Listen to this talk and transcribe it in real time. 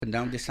And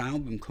how this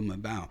album come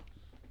about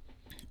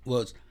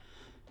was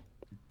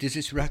there's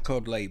this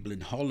record label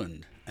in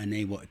Holland, and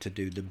they wanted to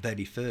do the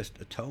very first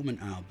Atone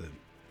album,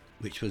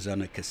 which was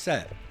on a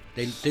cassette.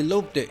 They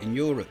loved it in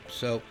Europe,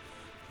 so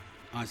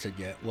I said,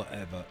 yeah,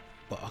 whatever.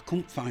 But I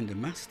couldn't find the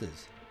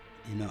masters,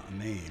 you know what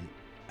I mean?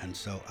 And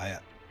so I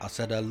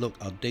said,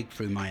 I'll dig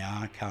through my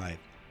archive,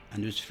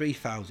 and there's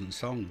 3,000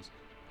 songs.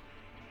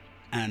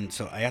 And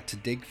so I had to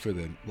dig through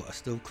them, but I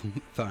still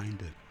couldn't find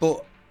them.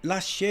 But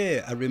last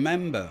year, I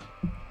remember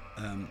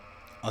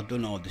I'd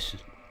done all this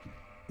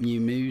new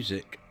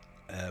music.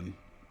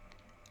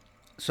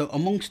 So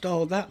amongst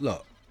all that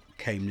lot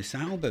came this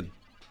album,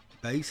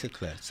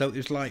 basically. So it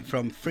was like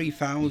from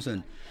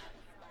 3,000,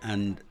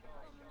 and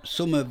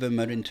some of them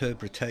are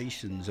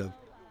interpretations of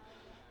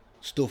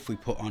stuff we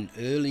put on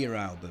earlier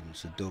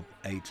albums, the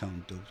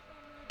atone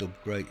dub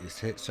greatest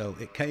hits. So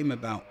it came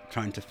about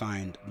trying to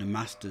find the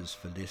masters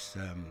for this,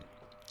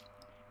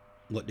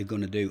 what they're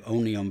going to do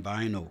only on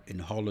vinyl in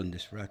Holland,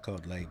 this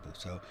record label.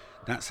 So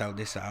that's how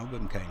this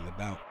album came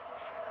about.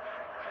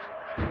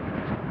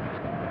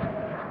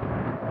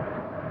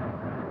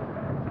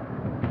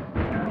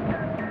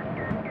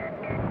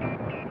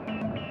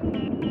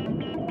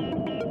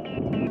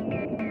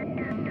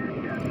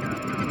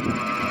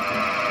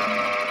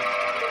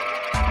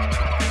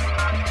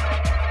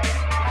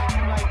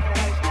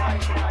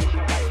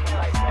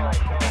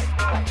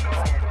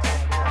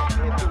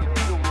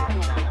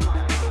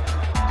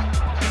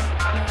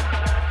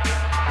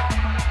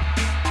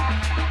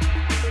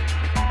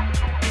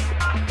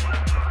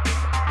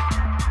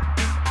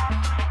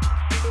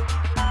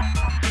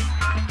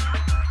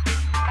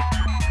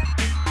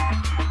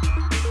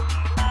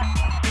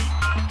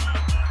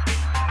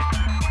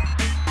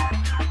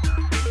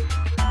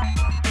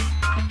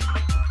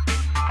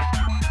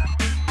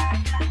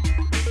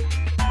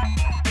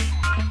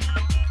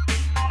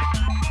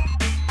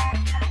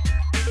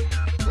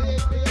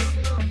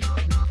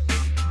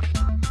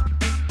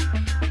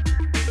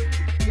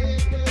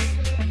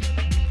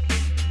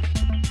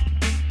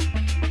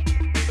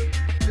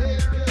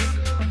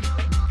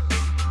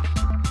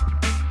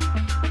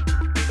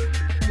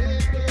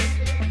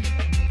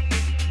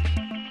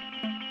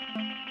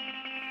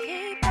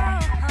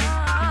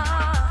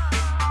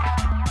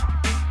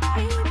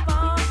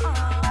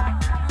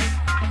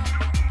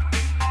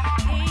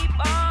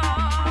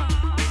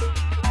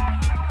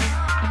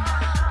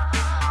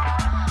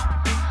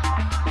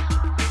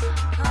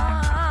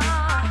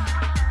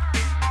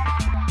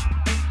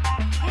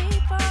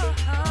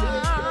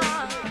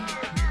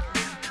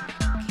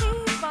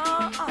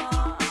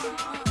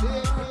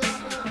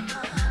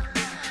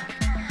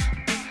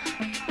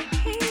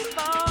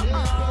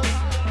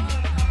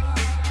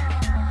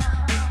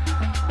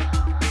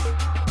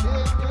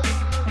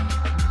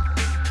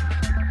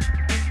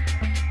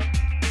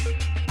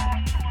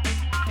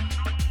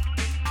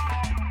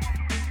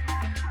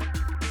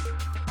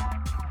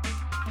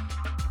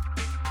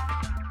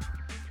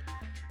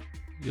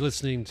 You're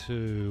listening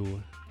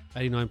to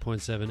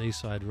 89.7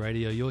 Eastside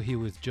Radio. You're here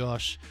with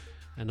Josh,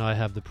 and I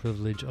have the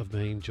privilege of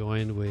being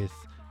joined with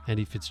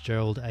Andy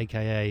Fitzgerald,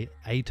 aka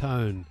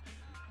Atone.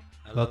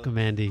 Hello. Welcome,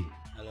 Andy.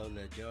 Hello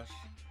there, Josh.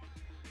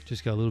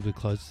 Just go a little bit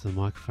closer to the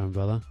microphone,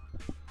 brother.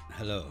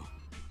 Hello.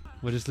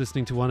 We're just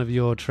listening to one of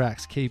your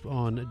tracks, Keep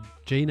On,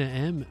 Gina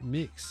M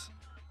mix.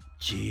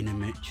 Gina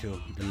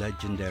Mitchell, the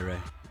legendary,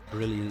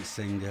 brilliant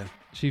singer.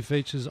 She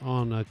features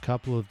on a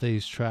couple of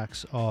these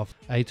tracks of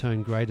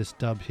Atone greatest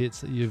dub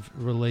hits that you've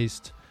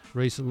released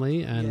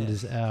recently, and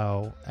is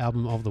our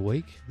album of the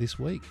week this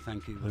week.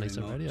 Thank you on very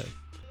Eastside much. Radio.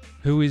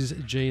 Who is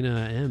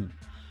Gina M?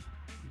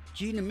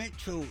 Gina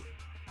Mitchell,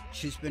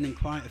 she's been in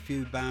quite a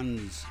few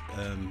bands.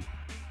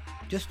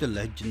 Just a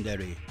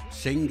legendary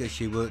singer.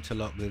 She worked a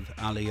lot with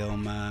Ali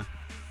Omar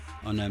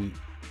on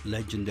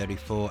legendary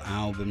 4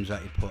 albums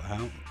that he put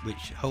out,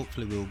 which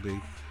hopefully will be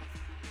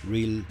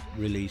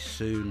released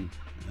soon.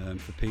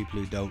 For people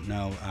who don't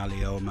know,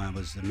 Ali Omar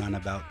was the man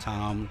about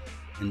town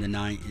in the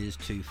 90s,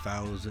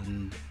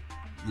 2000,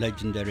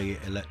 legendary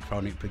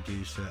electronic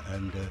producer,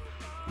 and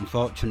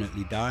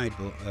unfortunately died,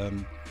 but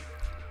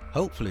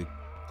hopefully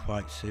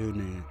quite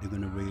soon they're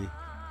going to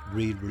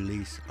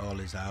re-release all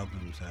his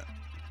albums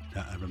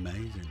that are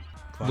amazing.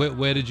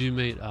 Where did you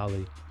meet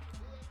Ali?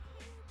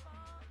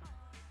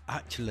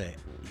 Actually,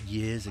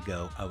 years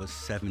ago, I was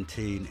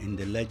 17 in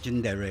the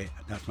legendary,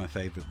 that's my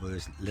favourite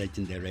word,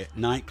 legendary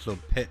nightclub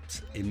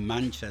Pips in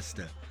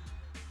Manchester.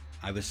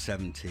 I was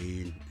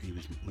 17, he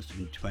must have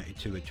been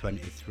 22 or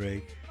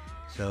 23.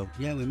 So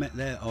yeah, we met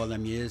there all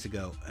them years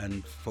ago,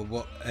 and for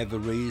whatever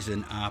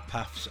reason, our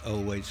paths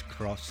always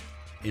crossed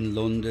in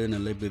London. I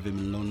lived with him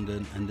in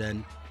London, and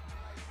then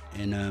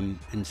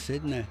in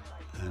Sydney,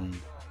 and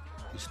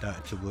we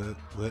started to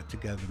work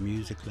together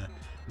musically.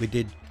 We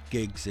did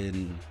gigs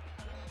in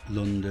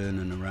London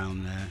and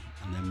around there,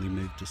 and then we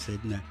moved to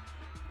Sydney,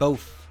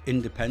 both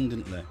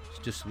independently. It's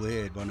just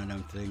weird, one of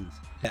them things.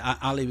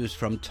 Ali was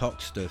from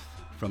Toxteth,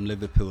 from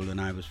Liverpool, and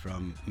I was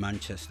from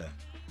Manchester,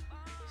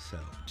 so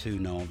 2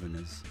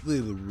 Northerners.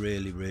 We were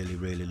really, really,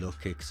 really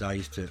lucky because I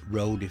used to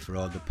roadie for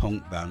all the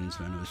punk bands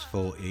when I was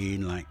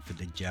 14, like for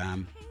the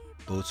Jam,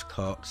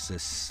 Buzzcocks, the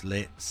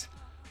Slits,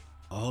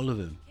 all of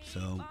them.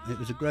 So it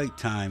was a great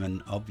time,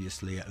 and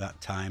obviously at that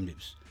time it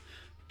was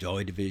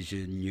Joy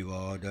Division, New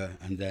Order,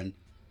 and then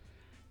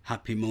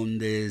Happy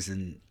Mondays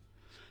and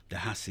the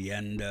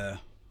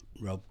Hacienda,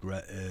 Rob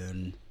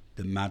Gretton,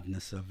 the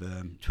madness of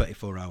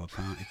 24-hour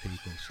party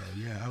people. So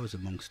yeah, I was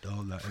amongst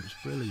all that. It was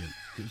brilliant.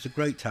 It was a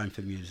great time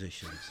for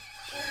musicians.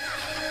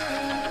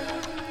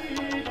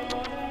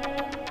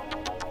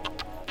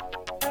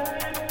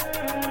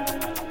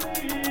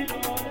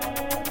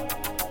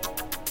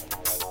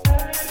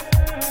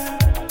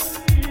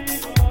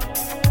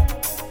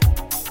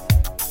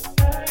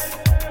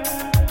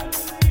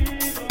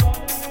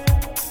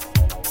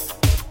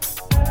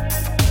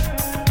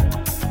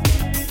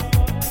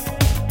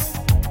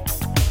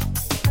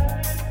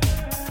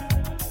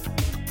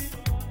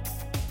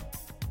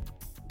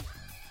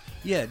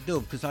 Yeah,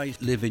 dub, because I used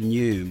to live in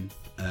Hulme,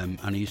 and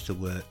I used to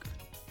work.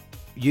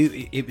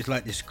 It was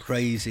like this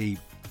crazy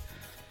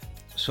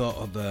sort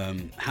of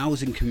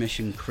housing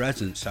commission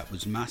Crescent that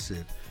was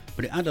massive,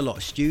 but it had a lot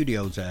of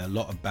studios there, a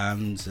lot of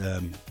bands.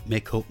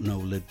 Mick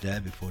Hucknall lived there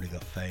before he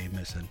got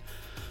famous, and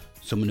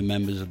some of the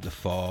members of The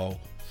Fall.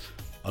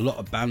 A lot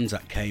of bands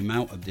that came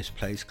out of this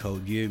place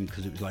called Hulme,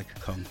 because it was like a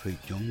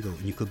concrete jungle,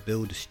 and you could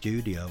build a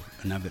studio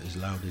and have it as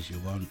loud as you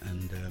want,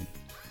 and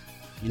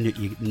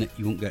you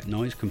won't get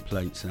noise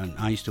complaints. And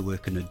I used to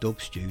work in a dub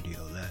studio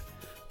there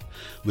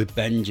with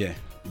Benji,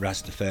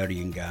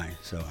 Rastafarian guy,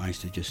 so I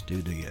used to just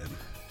do the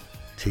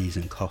teas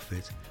and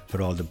coffees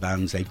for all the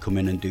bands. They'd come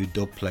in and do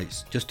dub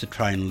plates just to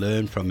try and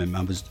learn from him.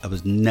 I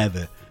was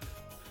never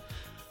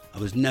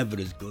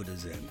as good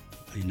as him,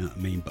 you know what I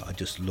mean, but I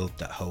just loved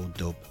that whole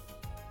dub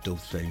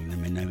thing. I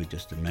mean, they were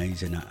just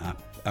amazing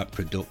at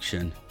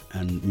production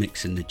and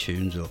mixing the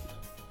tunes up,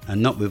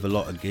 and not with a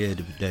lot of gear,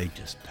 but they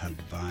just had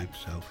the vibe.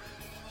 So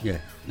yeah,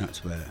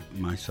 that's where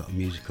my sort of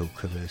musical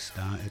career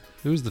started.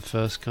 Who was the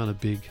first kind of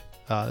big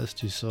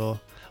artist you saw?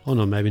 Oh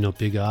no, maybe not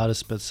big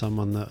artist, but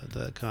someone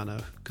that kind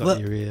of got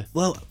your ear.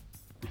 Well,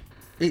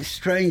 it's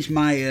strange.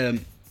 I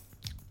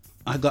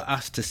got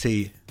asked to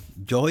see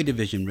Joy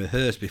Division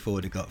rehearse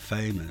before they got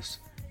famous,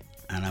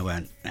 and I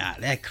went,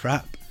 they're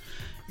crap.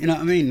 You know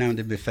what I mean? Now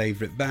they're my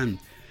favourite band.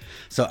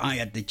 So I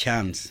had the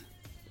chance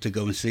to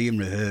go and see him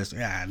rehearse.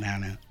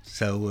 No.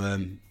 So,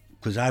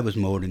 because I was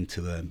more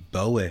into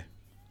Bowie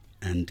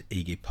and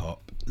Iggy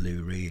Pop,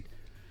 Lou Reed,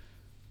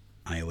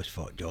 I always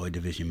thought Joy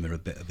Division were a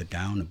bit of a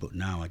downer, but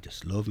now I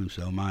just love them.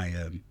 So my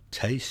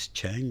taste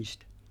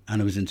changed.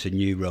 And I was into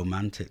New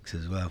Romantics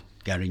as well.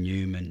 Gary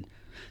Newman,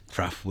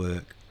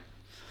 Kraftwerk,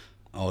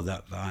 all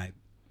that vibe.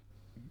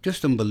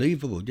 Just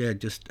unbelievable. Yeah,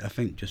 I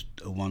think just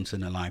a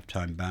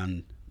once-in-a-lifetime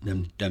band.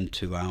 Them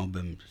 2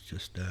 albums,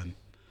 just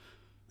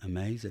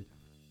amazing.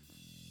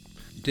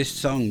 This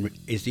song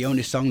is the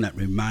only song that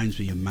reminds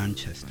me of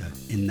Manchester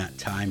in that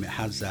time. It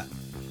has that,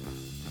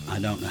 I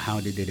don't know how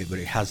they did it, but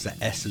it has the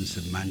essence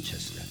of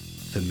Manchester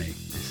for me,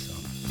 this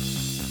song.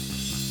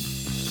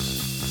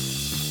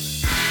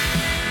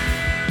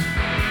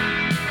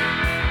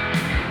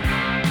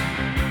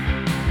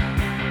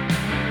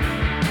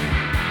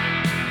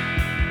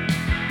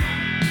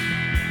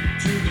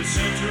 To the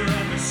center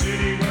of the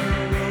city where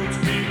a road's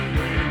been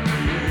waiting for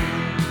you.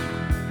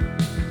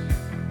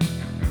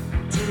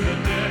 To the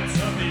depths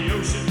of the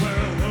ocean where a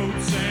hope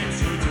sank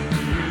searching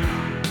for you.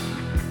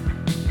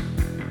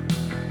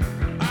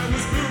 I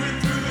was moving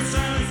through the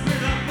silence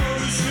without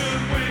motion,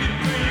 waiting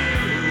for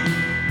you.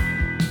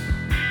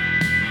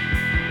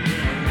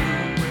 In a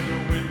room with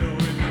a window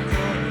in the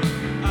corner,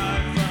 I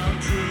found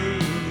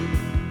truth.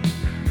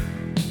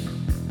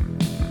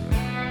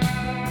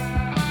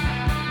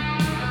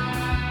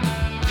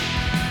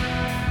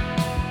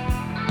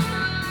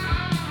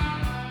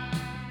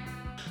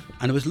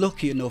 And I was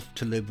lucky enough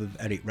to live with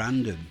Eric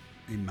Random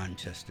in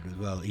Manchester as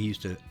well. He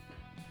used to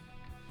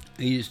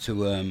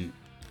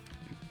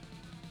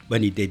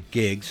when he did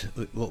gigs,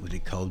 what was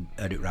it called,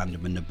 Eric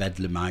Random and the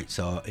Bedlamites,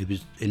 or he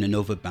was in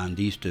another band.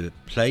 He used to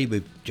play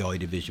with Joy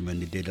Division when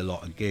they did a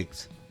lot of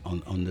gigs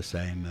on the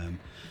same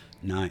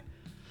night.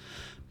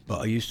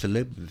 But I used to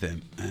live with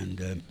him,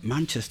 and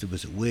Manchester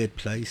was a weird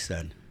place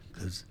then,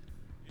 because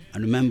I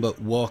remember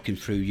walking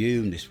through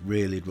Hulme, this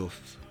really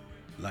rough,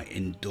 like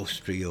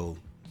industrial,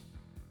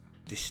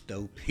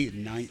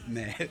 dystopian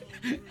nightmare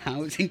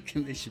housing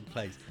commission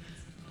place,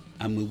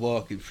 and we're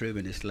walking through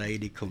and this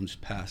lady comes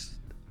past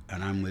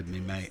and I'm with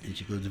me mate, and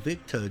she goes,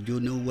 "Victor, do you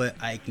know where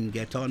I can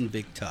get on,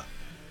 Victor?"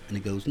 And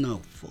he goes,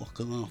 "No, fuck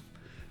off."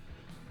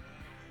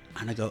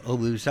 And I go, "Oh,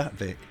 who's that,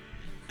 Vic?"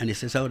 And he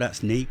says, "Oh,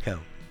 that's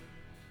Nico."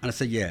 And I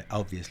said, "Yeah,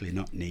 obviously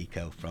not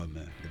Nico from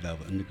the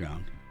Velvet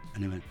Underground."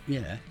 And he went,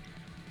 "Yeah,"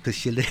 because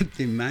she lived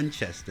in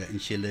Manchester and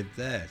she lived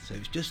there. So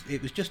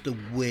it was just a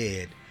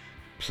weird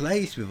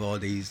place with all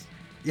these.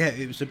 Yeah,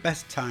 it was the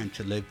best time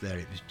to live there.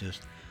 It was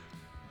just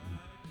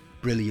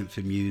brilliant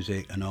for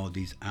music, and all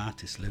these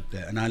artists lived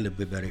there. And I lived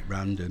with Eric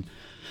Random,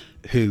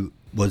 who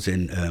was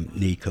in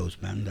Nico's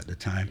band at the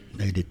time.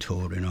 They did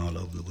touring all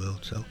over the world.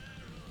 So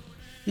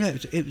yeah,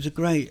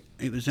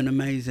 it was an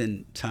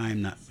amazing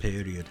time, that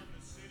period.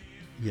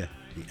 Yeah,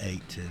 the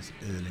 80s,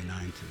 early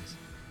 90s.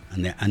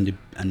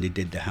 And they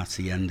did the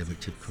Hacienda,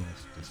 which of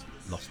course just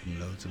lost them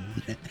loads of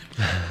money.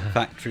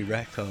 Factory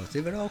Records,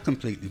 they were all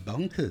completely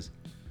bonkers.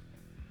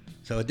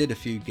 So I did a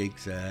few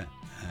gigs there.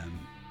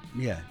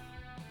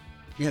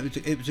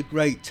 It was a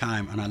great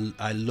time, and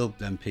I loved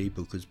them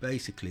people, because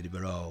basically they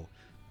were all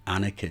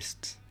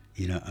anarchists,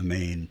 you know what I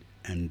mean?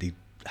 And they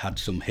had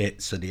some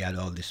hits, so they had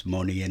all this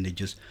money, and they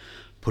just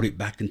put it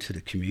back into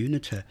the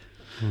community,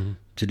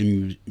 to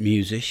the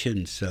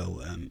musicians.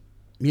 So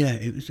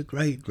it was a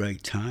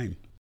great time.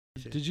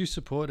 Did you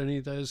support any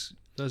of those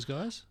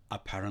guys?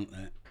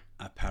 Apparently,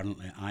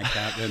 I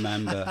can't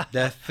remember.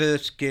 Their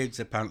first gigs,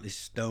 apparently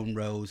Stone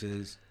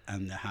Roses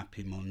and the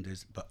Happy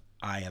Mondays, but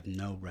I have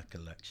no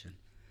recollection.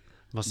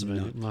 Must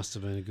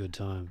have been a good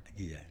time.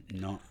 Yeah,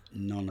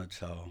 none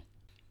at all.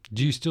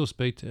 Do you still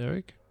speak to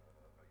Eric?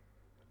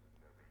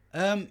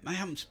 I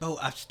haven't spoke.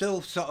 I'm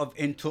still sort of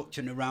in touch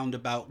in a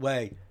roundabout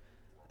way.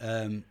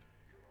 But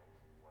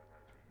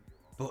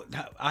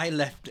I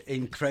left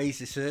in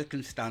crazy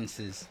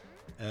circumstances.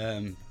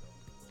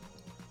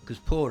 Because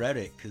poor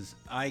Eric, because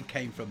I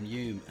came from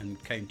Hulme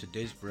and came to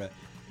Disborough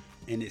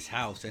in his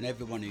house, and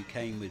everyone who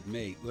came with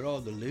me were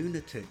all the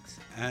lunatics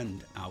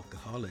and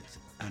alcoholics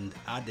and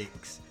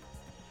addicts,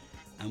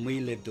 and we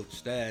lived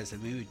upstairs,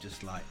 and we were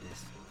just like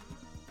this,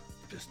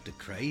 just a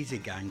crazy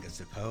gang, I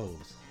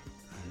suppose.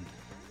 And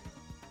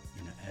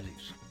you know,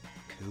 Eric's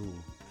cool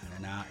and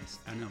an artist,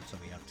 and also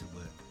he had to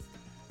work,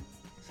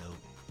 so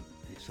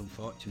it's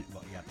unfortunate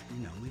what he had to,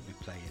 you know, we'd be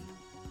playing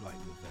like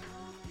with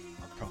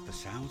a proper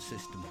sound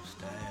system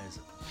upstairs,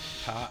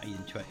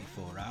 partying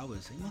 24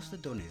 hours. He must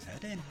have done his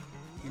head in,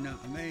 you know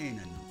what I mean?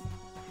 And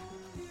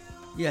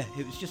yeah,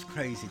 it was just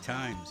crazy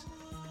times.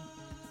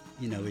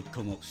 You know, he'd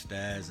come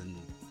upstairs and,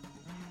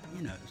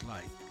 you know, it was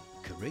like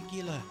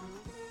Caligula,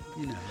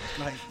 you know, it's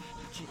like,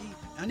 gee.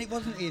 And it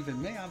wasn't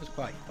even me, I was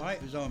quite quiet,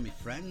 it was all my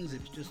friends,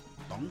 it was just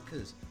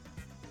bonkers.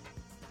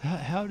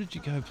 How did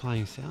you go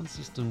playing sound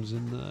systems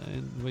in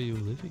where you were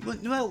living?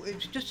 Well, it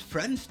was just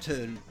friends'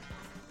 turn.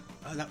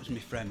 Oh, that was my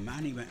friend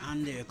Man. He went,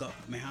 Andy, I got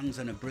my hands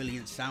on a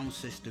brilliant sound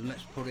system,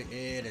 let's put it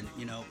here. And,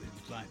 you know,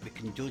 it was like we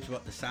can judge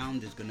what the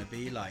sound is going to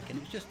be like. And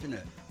it was just in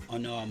a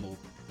normal,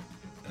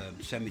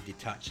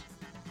 semi-detached,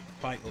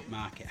 quite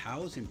upmarket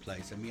housing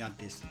place. And we had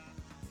this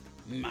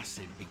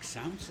massive, big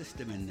sound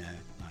system in there,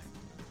 like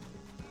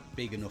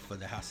big enough for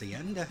the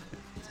Hacienda.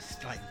 It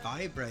just like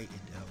vibrated.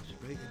 I was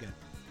straight again.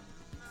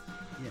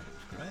 Yeah, it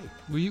was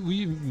great. Were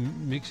you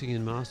mixing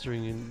and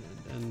mastering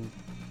and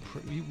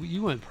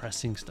you weren't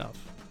pressing stuff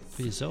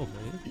for yourself,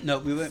 were you? No,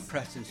 we weren't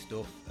pressing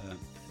stuff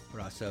for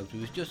ourselves. We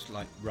was just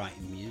like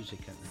writing music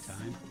at the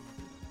time,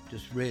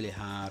 just really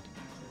hard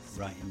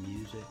writing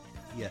music.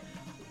 Yeah,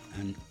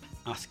 and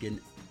asking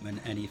when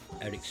any of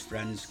Eric's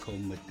friends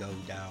come, would go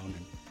down,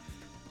 and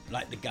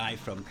like the guy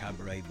from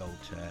Cabaret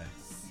Voltaire,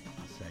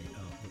 I'd say,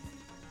 oh, look,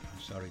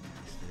 I'm sorry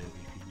to disturb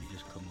you. Can you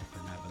just come up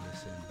and have a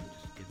listen and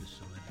just give us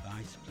some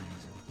advice,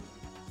 please?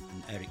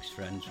 And Eric's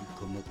friends would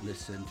come up,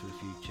 listen to a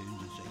few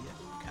tunes and say,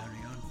 yeah,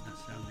 carry on, that's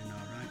sounding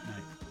all right,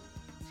 mate.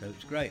 So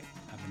it's great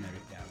having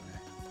Eric down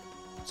there.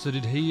 So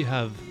did he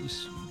have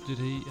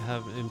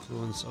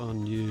influence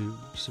on you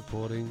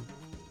supporting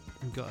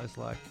guys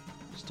like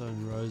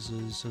Stone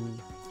Roses and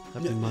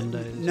Happy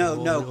Mondays?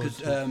 No, because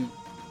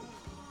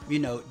you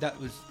know, that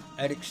was,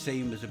 Eric's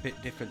scene was a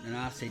bit different than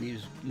our scene. He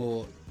was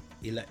more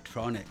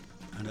electronic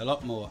and a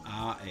lot more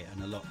arty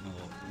and a lot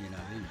more, you know,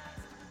 he was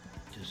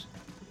just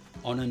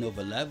on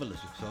another level, I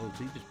suppose.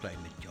 He was playing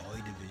the Joy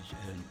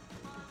Division,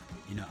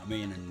 you know what I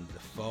mean, and the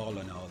Fall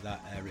and all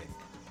that, Eric.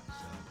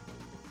 So,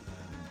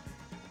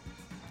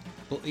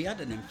 but he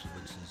had an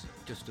influence,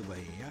 just the way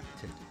he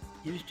acted.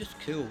 He was just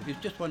cool. He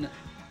was just one that,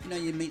 you know,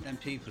 you meet them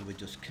people who were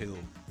just cool.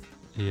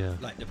 Yeah.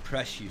 Like the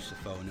press used to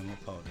phone him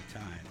up all the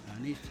time.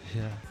 And he'd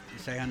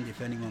say, Andy,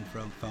 if anyone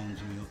phones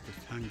me up,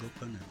 just hang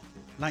up on him.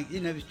 Like, you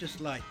know, it was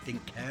just like,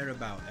 didn't care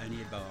about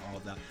all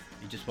that.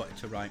 He just wanted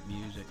to write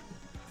music.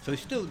 So he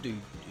still do,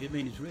 I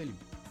mean, he's really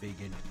big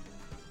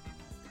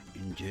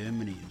in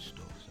Germany and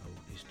stuff. So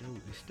he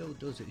still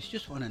does it. He's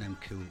just one of them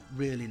cool,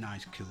 really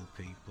nice, cool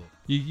people.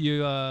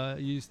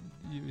 You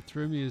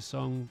threw me a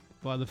song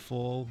by The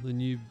Fall, the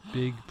new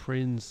Big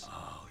Prince.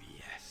 Oh,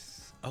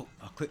 yes. Oh,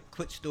 a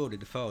quick story.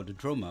 The Fall, the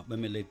drummer,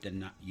 when we lived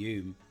in that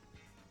Hulme,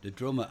 the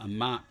drummer and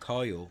Mark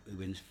Coyle,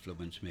 who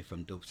influenced me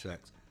from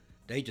Dubsex,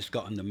 they just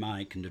got on the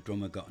mic and the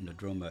drummer got on the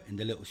drummer in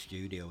the little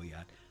studio he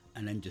had,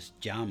 and then just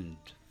jammed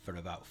for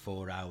about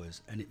 4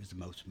 hours, and it was the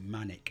most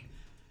manic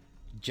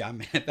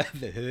jamming I've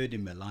ever heard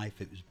in my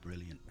life. It was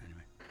brilliant.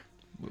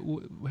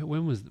 Anyway,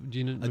 when was? Do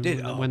you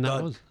know when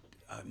that was?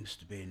 It must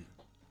have been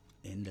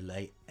in the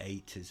late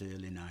 80s,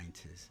 early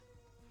 90s.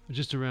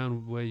 Just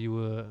around where you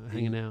were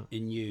hanging out?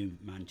 In Hulme,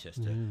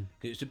 Manchester.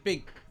 It was a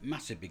big,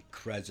 massive big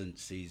Crescent,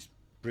 these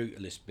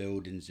brutalist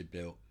buildings they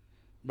built,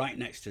 right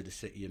next to the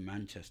city of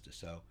Manchester.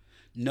 So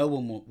no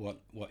one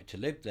wanted to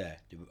live there.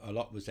 A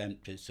lot was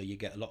empty, so you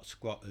get a lot of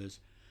squatters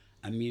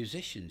and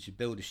musicians. You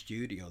build a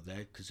studio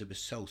there because it was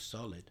so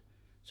solid.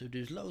 So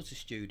there's loads of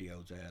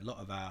studios there, a lot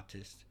of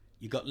artists.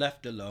 You got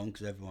left alone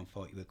because everyone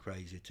thought you were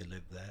crazy to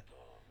live there.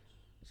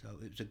 So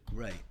it was a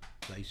great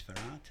place for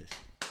artists.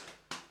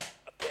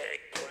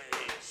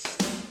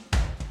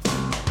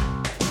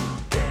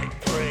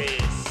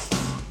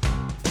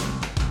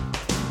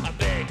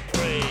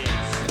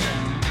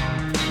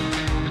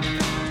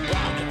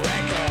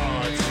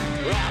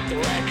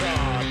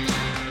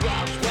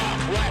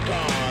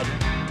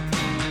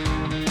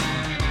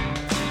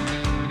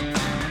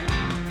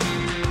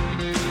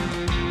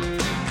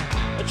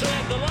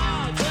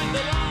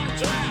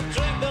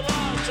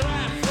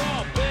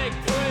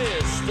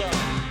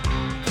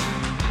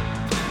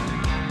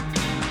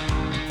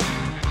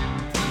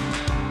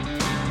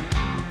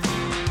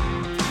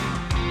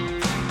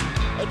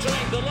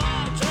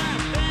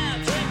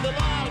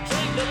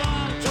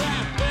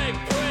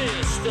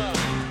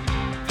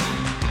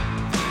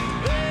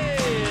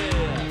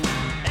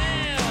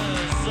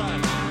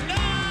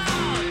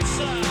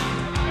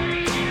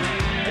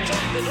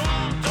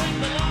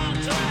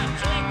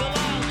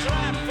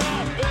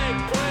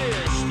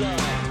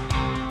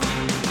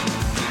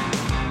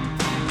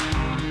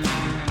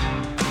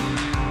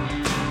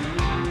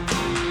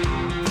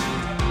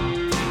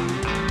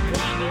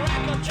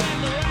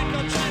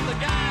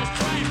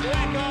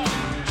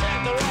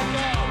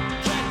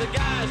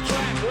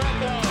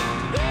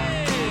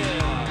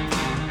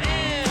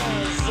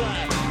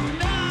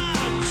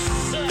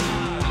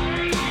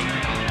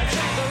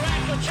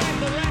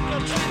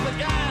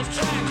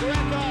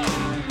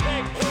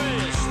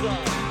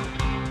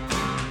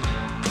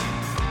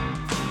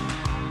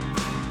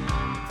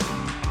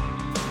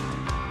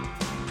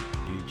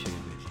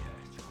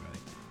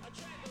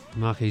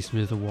 Marquis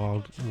Smith, a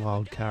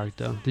wild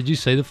character. Did you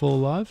see the Fall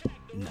live?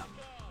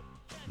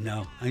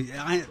 No.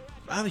 I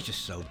was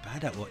just so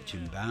bad at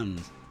watching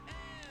bands.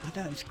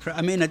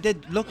 I mean, I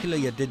did.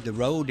 Luckily, I did the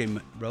roadie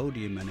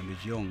when I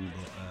was young,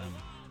 but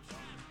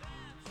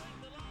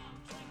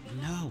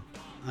no.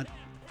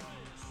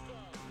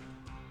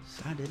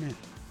 Sad, isn't it?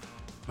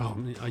 Oh,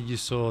 you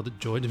saw the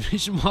Joy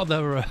Division while they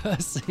were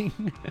rehearsing?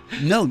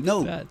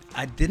 No.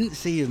 I didn't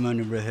see him when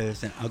they were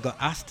rehearsing. I got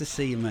asked to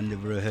see him when they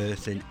were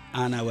rehearsing,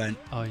 and I went,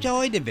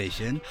 Joy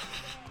Division?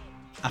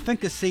 I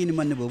think I've seen him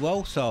when they were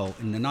Walsall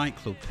in the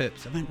nightclub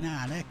Pips. I went,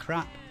 nah, they're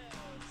crap.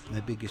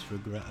 My biggest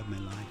regret of my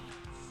life.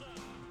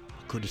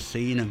 I could have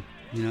seen them,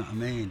 you know what I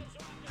mean?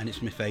 And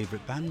it's my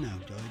favourite band now,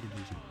 Joy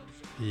Division.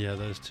 Yeah,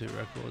 those two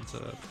records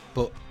are...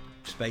 But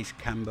Space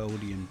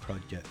Cambodian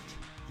Project,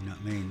 you know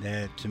what I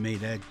mean? To me,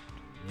 they're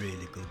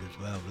really good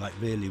as well, like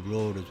really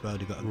raw as well.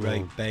 They've got a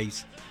great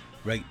bass,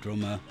 great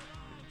drummer,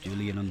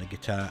 Julian on the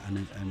guitar,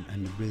 and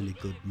a really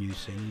good new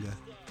singer.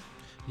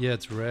 Yeah,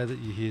 it's rare that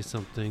you hear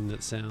something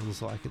that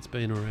sounds like it's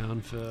been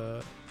around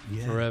for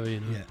forever, you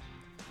know.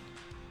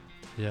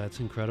 Yeah, it's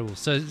incredible.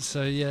 So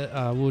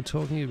yeah, we were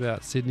talking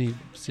about Sydney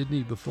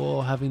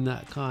before, having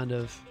that kind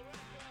of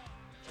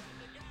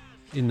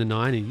in the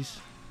 90s,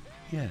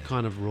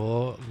 kind of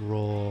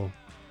raw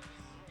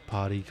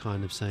party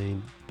kind of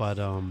scene, but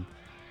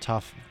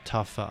tough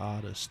for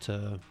artists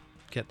to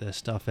get their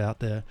stuff out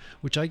there,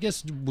 which I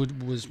guess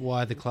was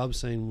why the club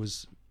scene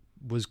was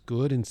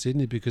good in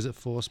Sydney, because it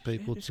forced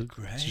people to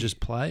just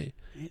play.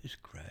 It was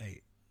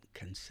great.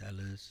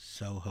 Cancella's,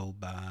 Soho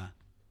Bar,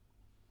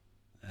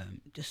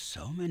 just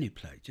so many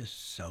places,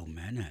 just so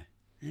many.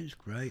 It was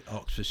great.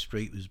 Oxford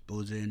Street was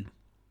buzzing.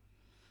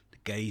 The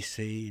gay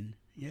scene,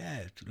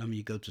 I mean,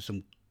 you go to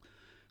some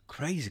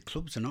crazy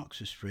clubs on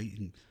Oxford Street,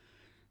 and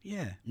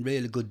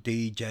really good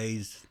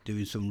DJs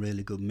doing some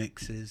really good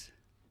mixes.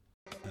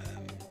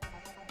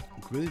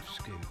 Groove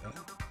Scooter,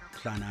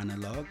 Clan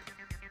Analog,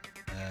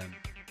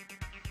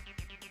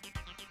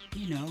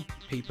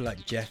 people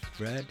like Jeff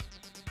Dredd.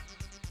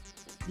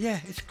 Yeah,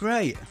 it's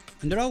great.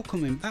 And they're all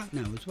coming back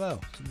now as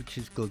well, which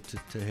is good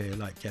to hear.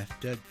 Like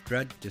Jeff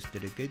Dredd just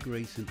did a gig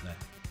recently,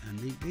 and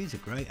these are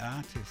great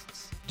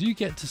artists. Do you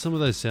get to some of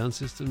those sound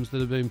systems that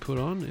have been put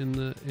on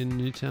in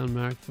Newtown,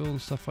 Marrickville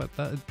and stuff like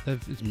that?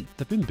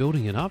 They've been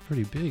building it up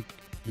pretty big.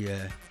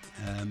 Yeah,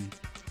 I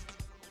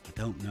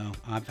don't know.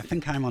 I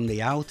think I'm on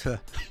the outer.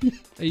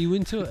 Are you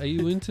into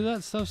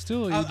that stuff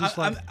still? Or are you just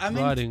I'm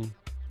riding?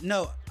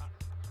 No,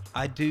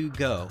 I do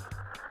go,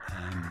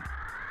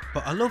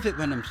 but I love it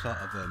when I'm sort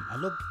of. I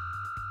love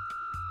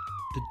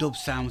the dub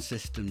sound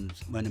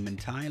systems when I'm in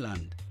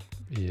Thailand.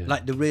 Yeah.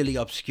 Like the really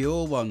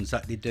obscure ones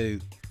that they do.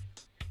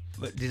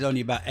 But there's only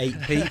about 8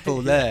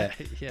 people there,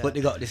 but they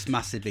got this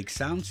massive big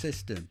sound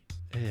system.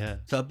 Yeah.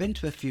 So I've been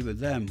to a few of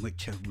them,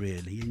 which I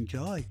really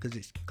enjoy because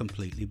it's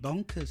completely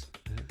bonkers.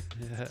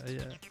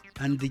 Yeah.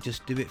 And they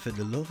just do it for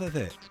the love of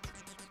it.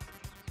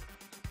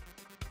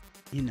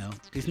 You know,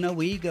 there's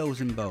no egos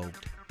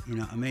involved. You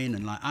know what I mean?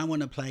 And like, I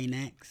want to play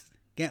next.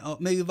 Get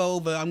up, move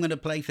over. I'm going to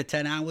play for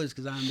 10 hours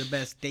because I'm the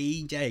best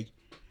DJ.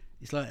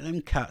 It's like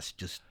them cats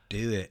just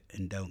do it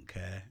and don't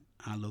care.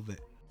 I love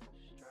it.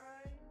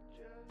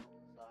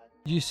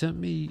 you sent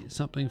me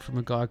something from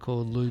a guy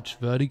called Luch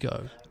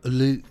Vertigo.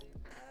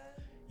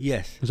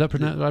 Yes. Is that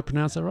did I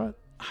pronounce that right?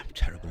 I'm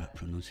terrible at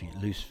pronouncing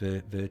it. Loose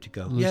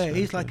Vertigo. Loose yeah, Vertigo.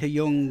 He's like a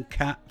young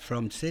cat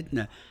from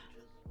Sydney.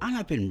 And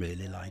I've been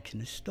really liking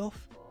his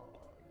stuff.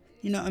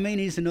 You know what I mean?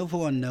 He's another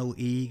one, no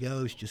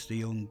ego. He's just a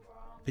young...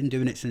 Been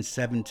doing it since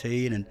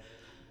 17 and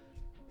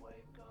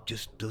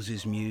just does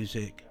his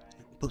music.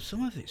 But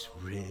some of it's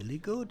really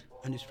good.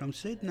 And it's from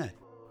Sydney.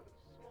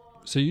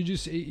 So you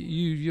just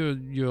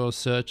you're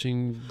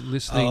searching,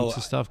 listening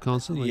to stuff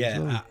constantly. as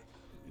well? Yeah,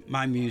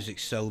 my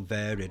music's so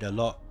varied. I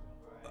love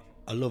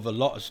a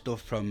lot of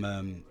stuff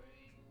from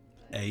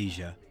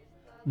Asia.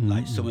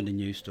 Like some of the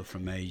new stuff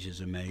from Asia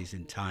is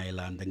amazing.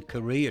 Thailand and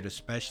Korea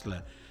especially.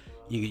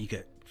 You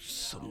get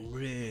some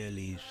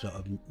really sort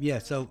of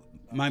So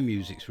my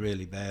music's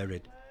really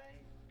varied.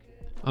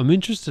 I'm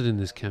interested in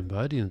this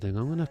Cambodian thing.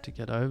 I'm gonna have to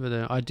get over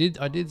there. I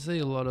did see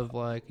a lot of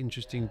like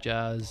interesting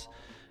jazz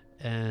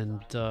and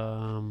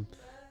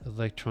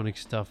electronic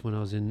stuff when I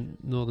was in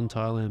northern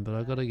Thailand, but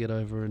I got to get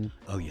over and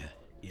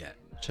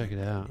check it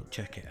out.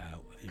 Check it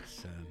out.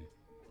 It's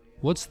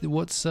What's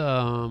Ross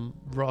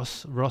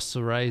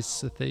Saray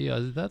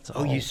Sathia? That's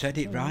you said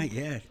it right.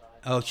 Yeah.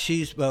 Oh,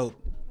 she's 50s,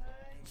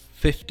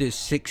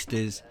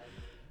 60s,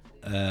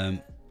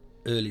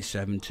 early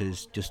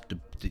 70s.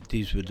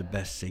 These were the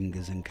best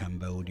singers in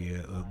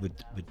Cambodia.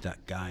 With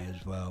that guy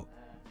as well.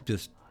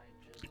 Just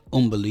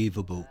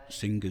unbelievable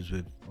singers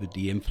with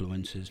the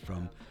influences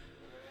from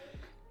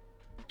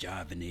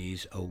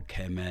Javanese, old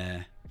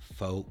Khmer,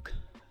 folk,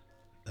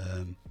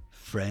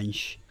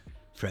 French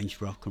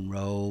rock and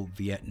roll,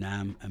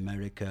 Vietnam,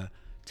 America,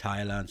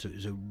 Thailand. So it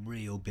was a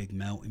real big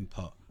melting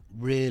pot,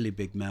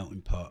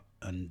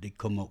 and they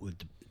come up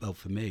with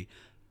for me,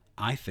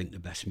 I think the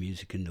best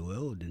music in the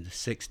world in the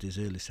 60s,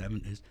 early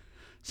 70s,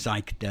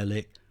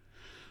 psychedelic,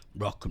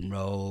 rock and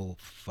roll,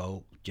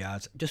 folk,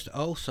 jazz, just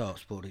all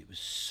sorts, but it was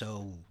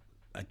so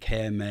a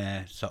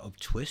Khmer sort of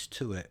twist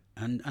to it,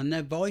 and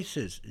their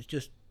voices, it's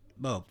just,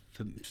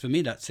 for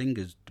me that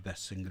singer's the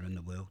best singer in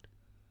the world.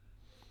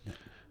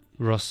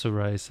 Ross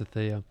Saray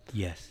Sathia.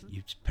 Yes,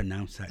 you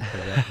pronounced that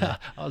correctly.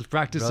 I was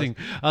practicing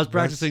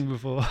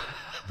before.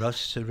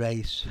 Ross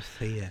Saray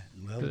Sathia.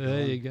 Well There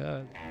done. you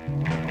go.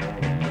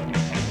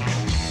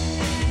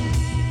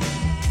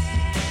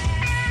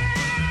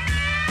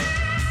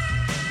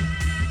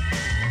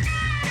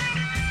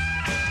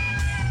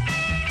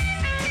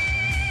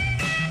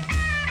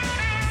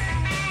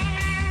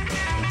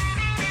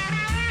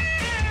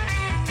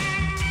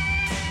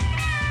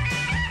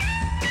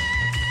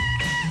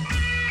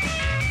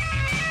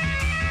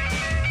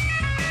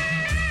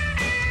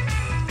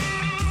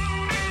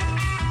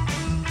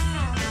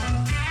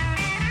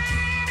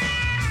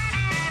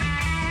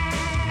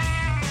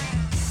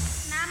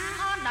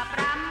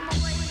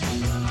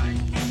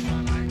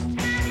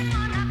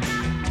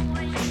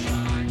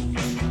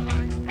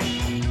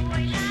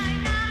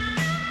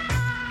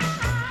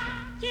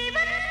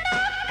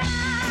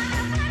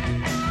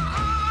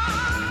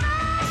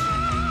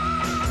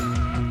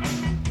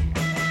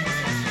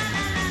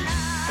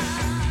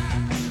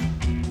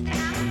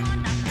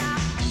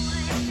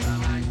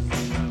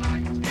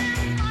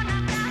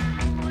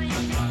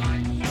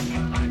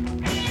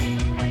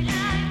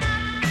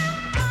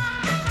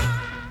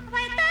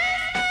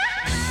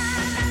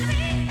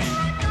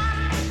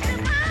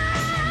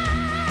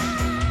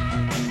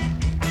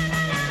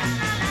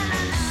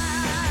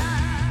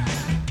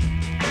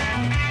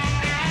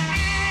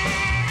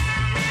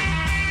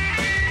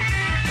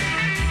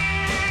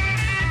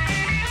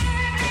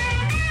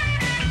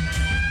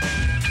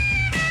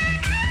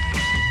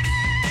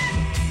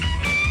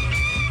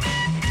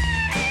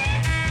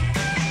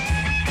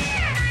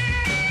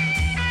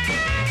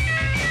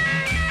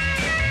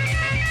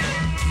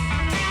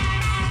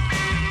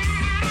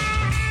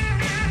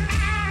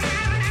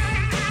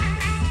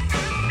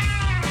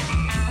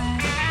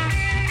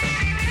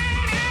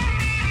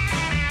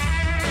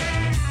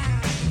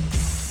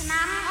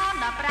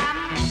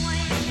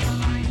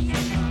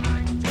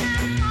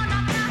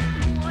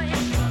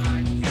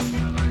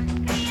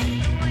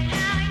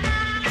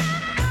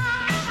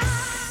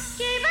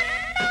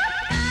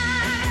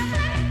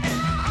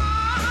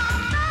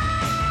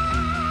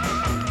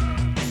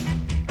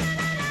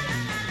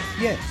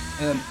 Yeah.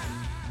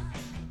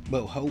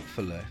 Well,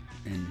 hopefully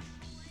in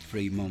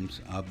 3 months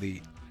I'll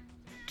be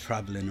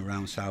travelling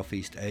around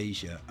Southeast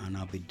Asia, and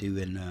I'll be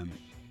doing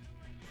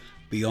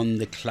Beyond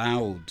the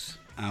Clouds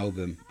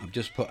album I've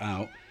just put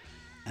out,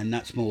 and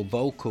that's more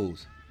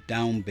vocals,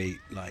 downbeat,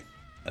 like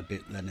a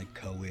bit Leonard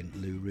Cohen,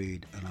 Lou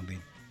Reed, and I'll be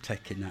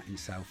taking that in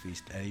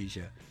Southeast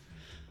Asia,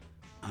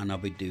 and I'll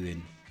be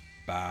doing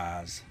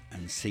bars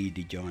and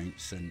seedy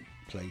joints and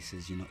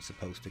places you're not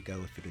supposed to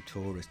go if you're a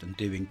tourist, and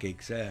doing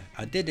gigs there.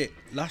 I did it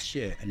last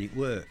year and it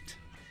worked,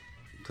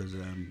 because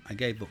I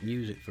gave up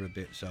music for a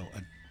bit, so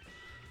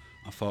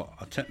I thought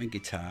I'll take my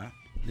guitar,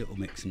 little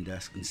mixing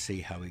desk, and see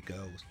how it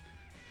goes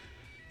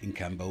in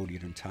Cambodia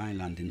and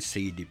Thailand, in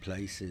seedy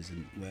places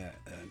and where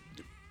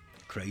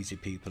crazy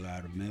people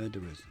are and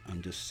murderers,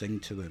 and just sing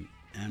to them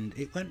and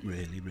it went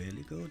really,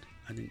 really good.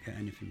 I didn't get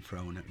anything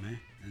thrown at me,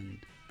 and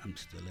I'm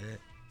still here,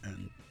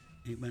 and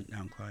it went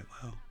down quite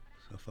well.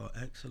 So I thought,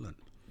 excellent.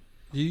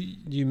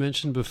 You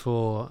mentioned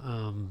before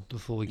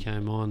we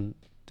came on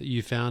that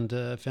you found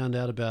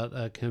out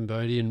about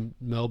Cambodia in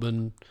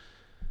Melbourne.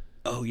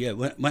 Oh yeah,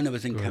 when I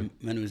was in Right.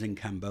 when I was in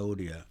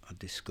Cambodia, I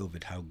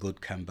discovered how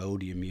good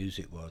Cambodian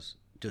music was.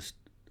 Just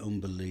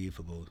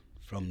unbelievable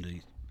from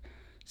the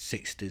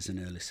 60s and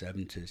early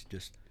 70s.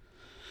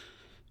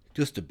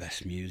 Just the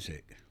best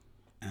music.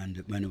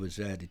 And when I was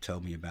there, they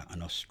told me about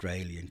an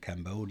Australian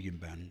Cambodian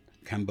band,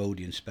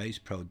 Cambodian Space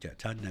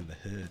Project. I'd never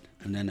heard,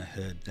 and then I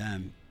heard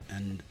them,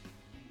 and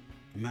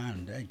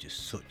man, they're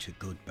just such a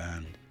good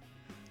band.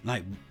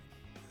 Like,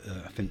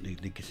 I think the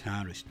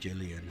guitarist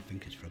Gillian, I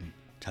think is from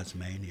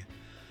Tasmania.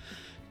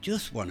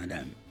 Just one of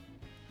them,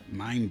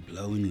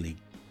 mind-blowingly.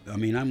 I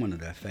mean, I'm one of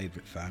their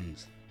favourite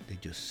fans. They're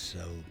just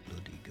so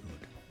bloody good.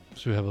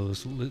 Should we have a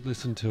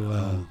listen to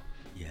Oh,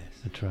 yes.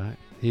 a track?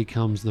 Here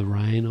Comes the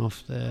Rain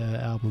off their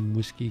album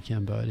Whiskey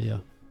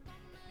Cambodia.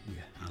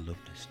 Yeah, I love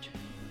this tune.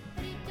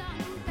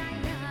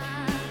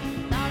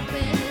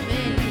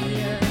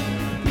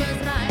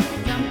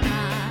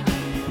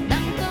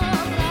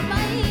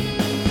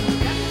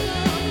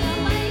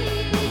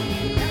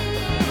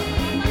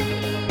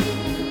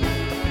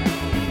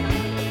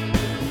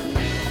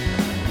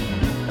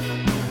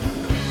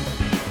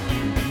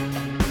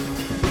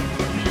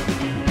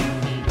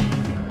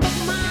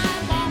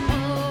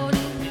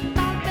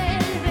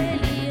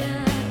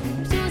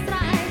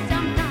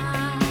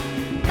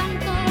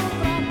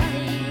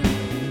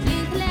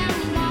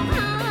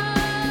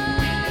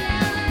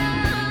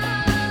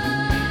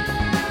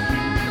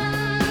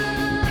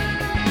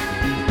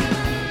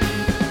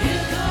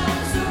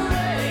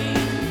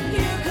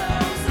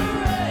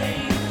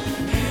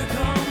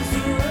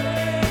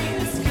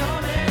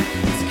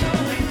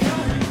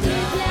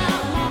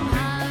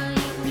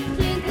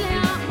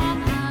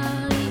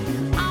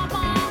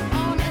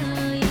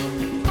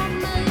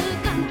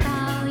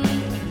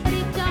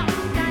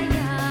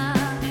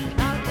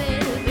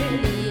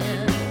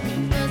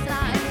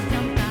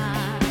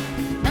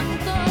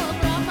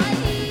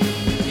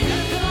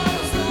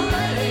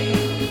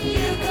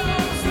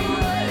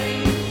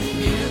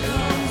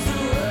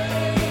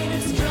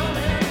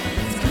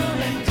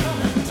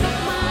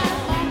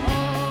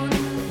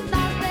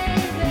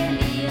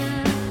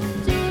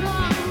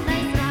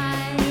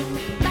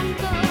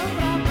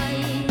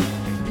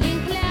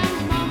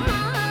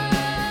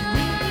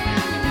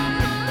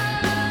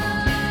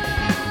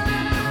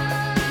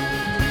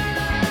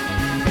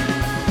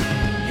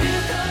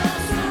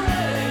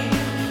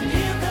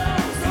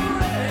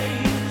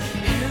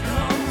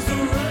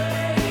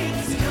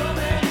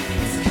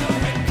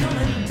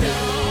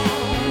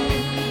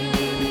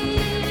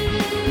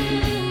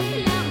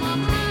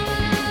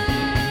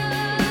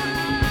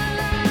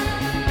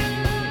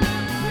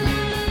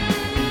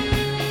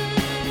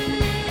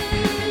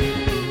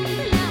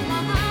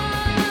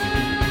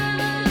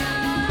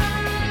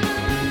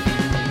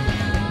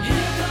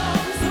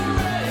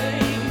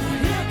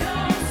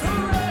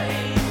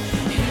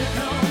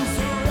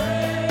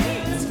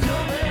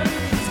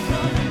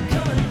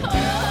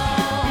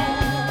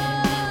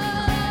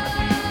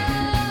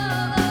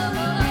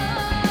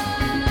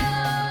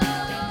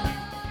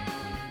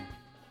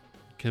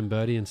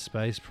 Cambodian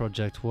Space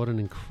Project. What an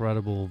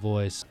incredible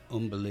voice.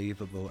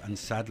 Unbelievable. And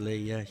sadly,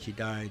 yeah, she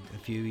died a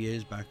few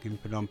years back in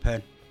Phnom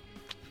Penh.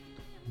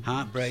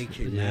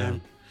 Heartbreaking, Yeah.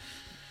 man.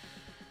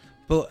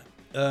 But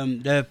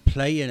they're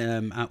playing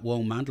at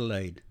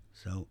Womadelaide,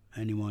 so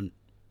anyone,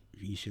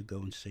 you should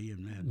go and see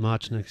them there.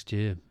 March next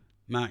year.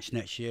 March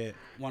next year.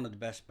 One of the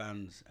best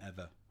bands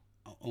ever.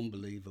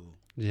 Unbelievable.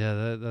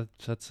 Yeah,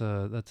 that's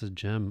a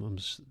gem.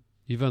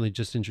 You've only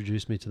just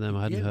introduced me to them.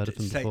 I hadn't heard of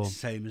them before.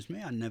 Same as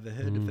me. I never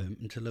heard of them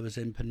until I was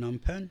in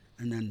Phnom Penh,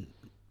 and then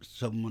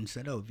someone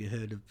said, "Oh, have you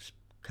heard of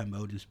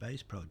Cambodian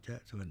Space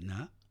Project?" I went,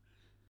 "Nah."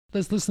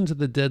 Let's listen to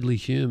the Deadly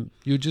Hume.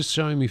 You were just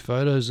showing me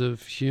photos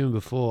of Hume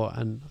before,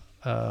 and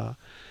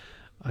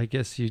I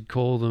guess you'd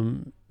call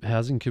them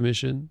Housing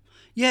Commission.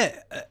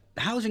 Yeah,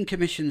 housing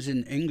commissions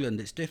in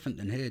England, it's different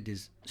than here.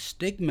 There's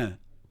stigma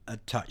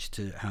attached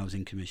to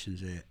housing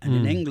commissions here, and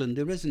in England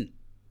there isn't.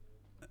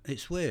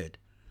 It's weird.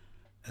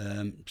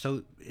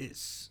 So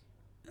it's,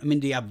 I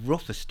mean, they have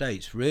rough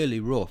estates, really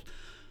rough,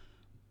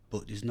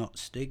 but there's not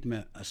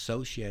stigma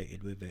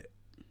associated with it.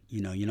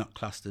 You know, you're not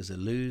classed as a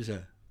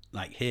loser.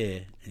 Like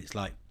here, it's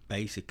like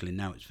basically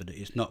now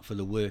it's not for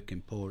the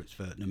working poor, it's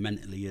for the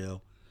mentally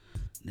ill.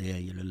 Yeah,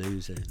 you're a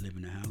loser, live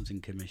in a housing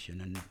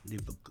commission, and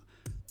they've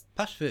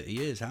past 30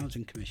 years,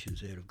 housing commissions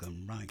here have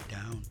gone right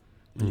down.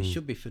 And it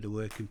should be for the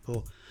working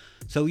poor.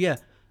 So yeah,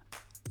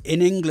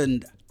 in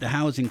England, the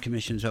housing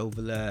commissions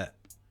over there,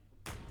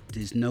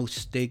 there's no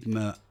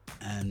stigma,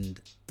 and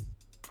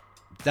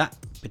that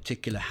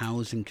particular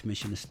housing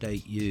commission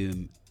estate,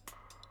 Hume,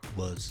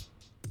 was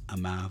a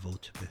marvel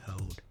to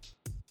behold.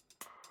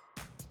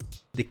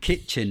 The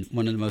Kitchen,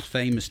 one of the most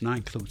famous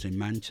nightclubs in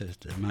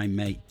Manchester, my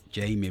mate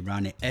Jamie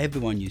ran it.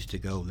 Everyone used to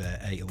go there,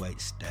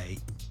 808 State.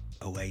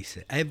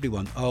 oasis.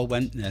 Everyone all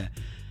went there,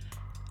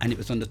 and it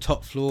was on the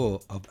top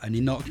floor and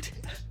he knocked,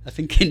 I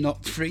think he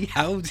knocked 3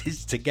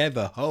 houses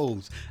together,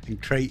 holes,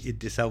 and created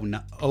this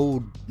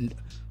old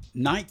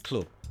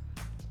nightclub,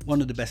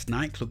 one of the best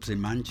nightclubs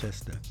in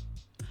Manchester.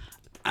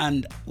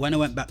 And when I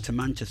went back to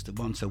Manchester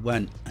once, I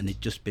went and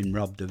he'd just been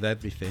robbed of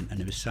everything, and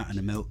he was sat in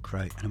a milk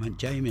crate, and I went,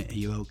 Jamie, are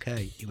you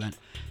okay? He went,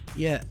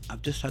 yeah,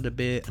 I've just had a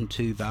beer and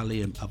 2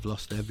 Valium, I've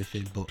lost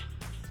everything, but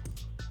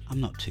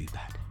I'm not too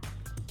bad.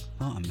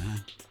 What a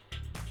man.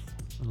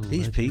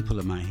 These people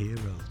are my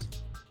heroes.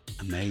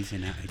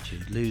 Amazing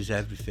attitude. Lose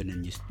everything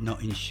and you're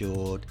not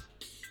insured.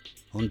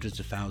 Hundreds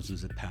of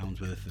thousands of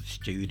pounds worth of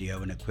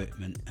studio and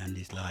equipment, and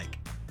he's like,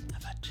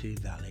 I've had 2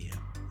 Valium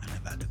and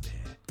I've had a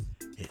beer.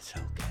 It's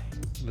okay.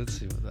 Let's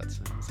see what that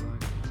sounds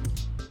like.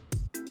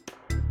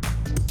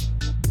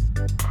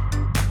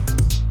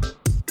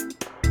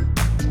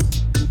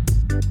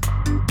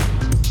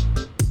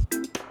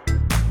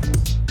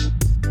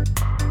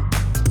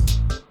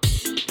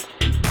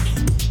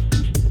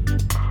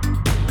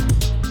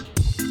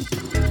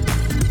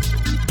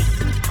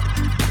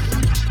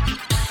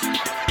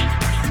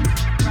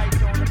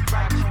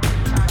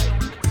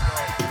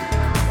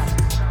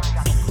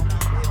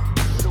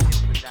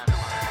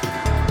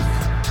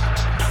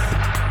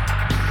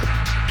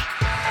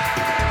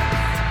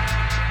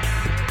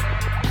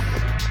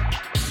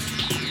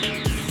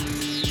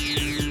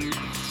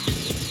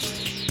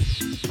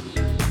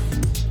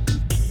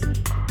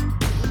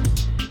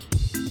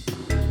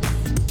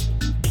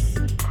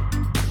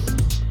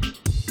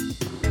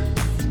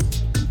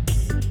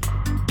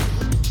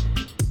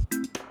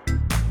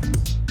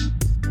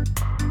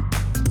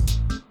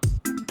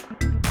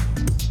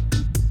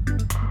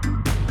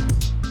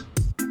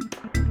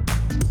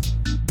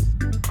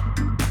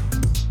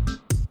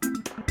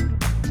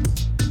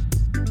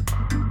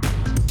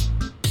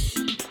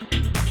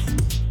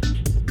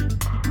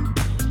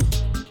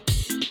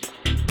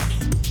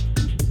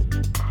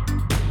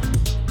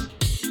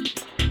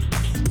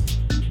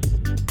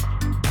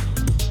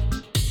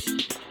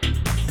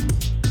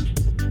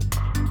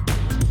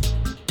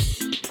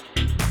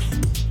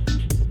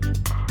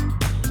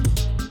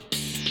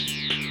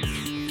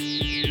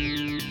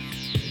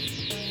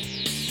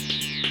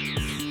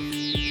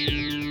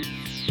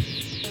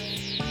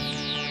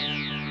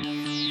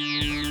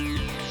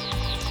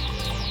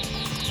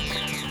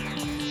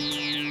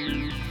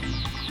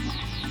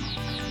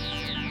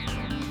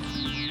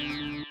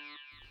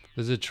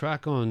 There's a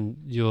track on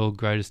your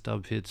Greatest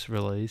Dub Hits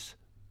release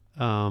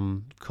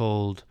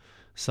called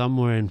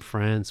Somewhere in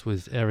France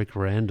with Eric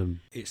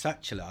Random. It's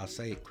actually, I'll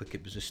say it quick,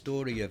 it was a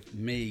story of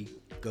me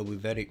go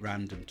with Eric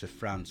Random to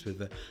France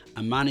with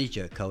a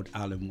manager called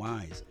Alan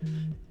Wise,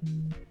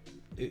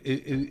 who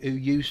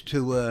used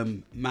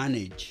to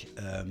manage,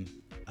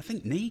 I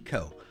think,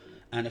 Nico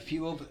and a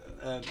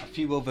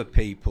few other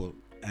people,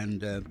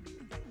 and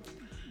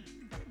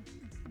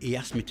he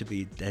asked me to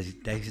be a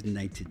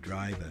designated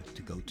driver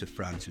to go to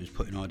France. He was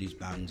putting all these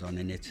bands on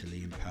in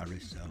Italy and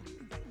Paris.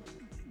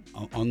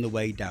 So on the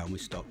way down, we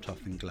stopped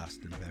off in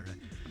Glastonbury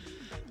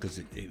because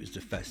it was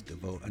the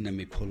festival, and then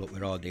we pull up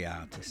with all the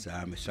artists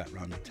and we sat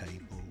around the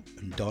table,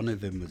 and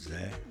Donovan was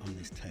there on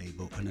this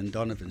table, and then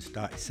Donovan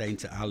started saying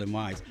to Alan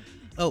Wise,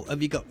 "Oh,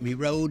 have you got me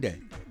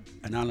roadie?"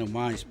 And Alan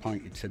Wise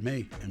pointed to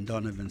me, and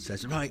Donovan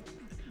says, "Right,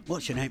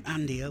 what's your name?"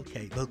 "Andy."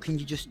 "Okay, well, can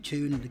you just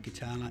tune the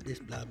guitar like this,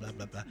 blah, blah,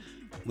 blah, blah."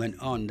 Went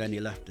on, then he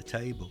left the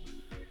table.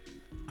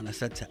 And I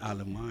said to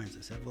Alan Wise,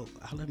 I said, "Well,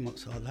 Alan,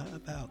 what's all that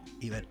about?"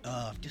 He went,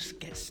 "Oh, just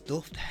get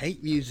stuffed,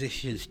 hate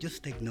musicians,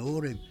 just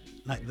ignore him."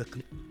 Like,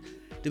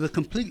 they were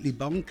completely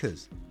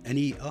bonkers. And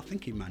I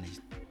think he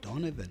managed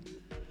Donovan.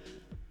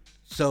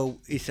 So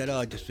he said,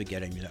 "Oh, just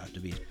forget him, you don't have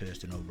to be his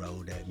personal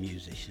road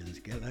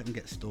musicians. Let him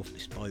get stuffed, they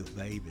spoiled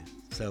babies."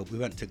 So we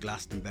went to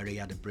Glastonbury,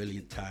 had a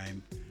brilliant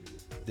time.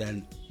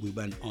 Then we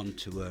went on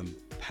to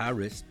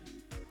Paris.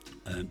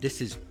 This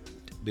is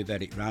with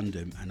Eric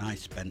Random, and I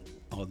spent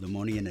all the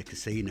money in a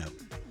casino.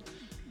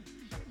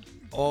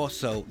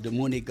 Also, the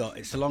money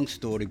it's a long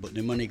story, but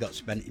the money got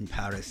spent in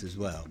Paris as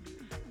well.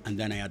 And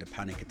then I had a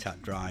panic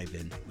attack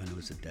driving when I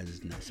was a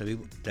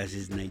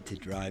designated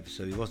driver,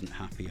 so he wasn't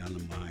happy,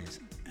 Alan Wise.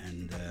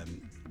 And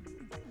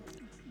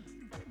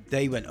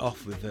they went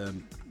off with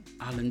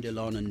Alan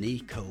Dillon and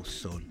Nico's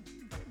son.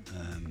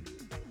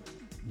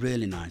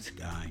 Really nice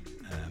guy.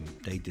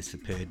 They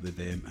disappeared with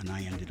him, and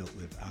I ended up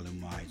with Alan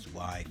Wise's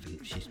wife,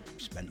 and she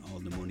spent all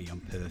the money on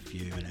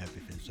perfume and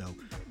everything. So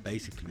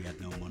basically we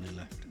had no money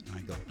left, and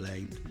I got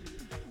blamed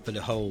for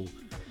the whole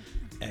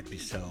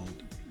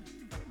episode.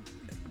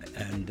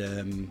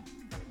 And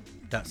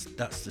that's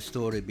the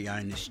story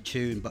behind this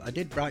tune. But I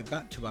did write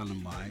back to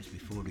Alan Wise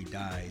before he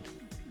died,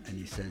 and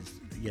he says,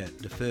 "Yeah,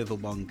 the further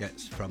one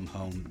gets from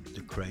home,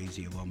 the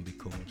crazier one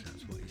becomes."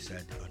 That's what he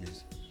said on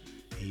his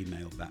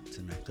email back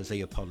to me, because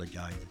he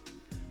apologised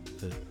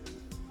for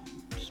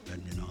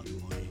spending all the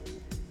money.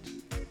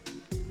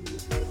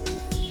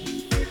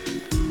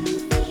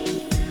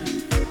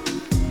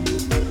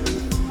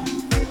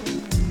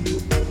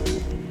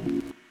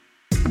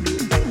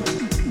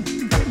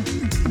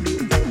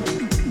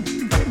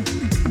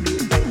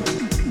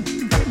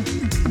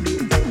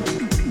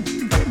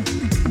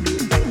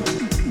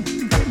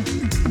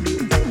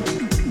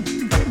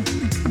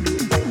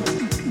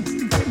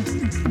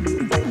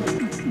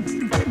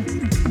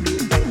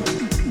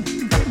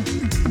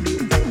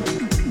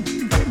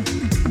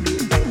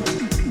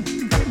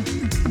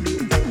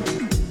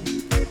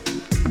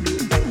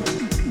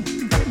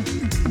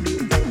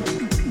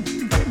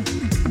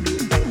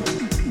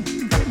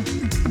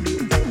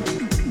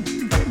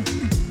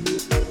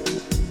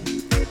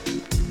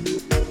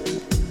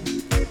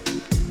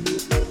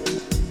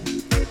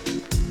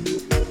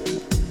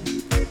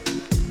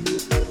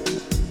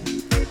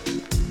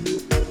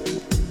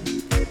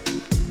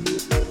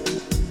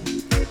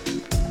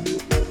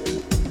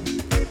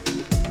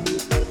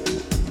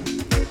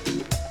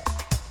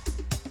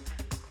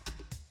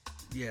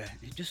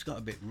 yeah, it just got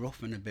a bit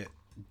rough and a bit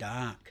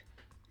dark,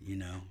 you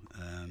know.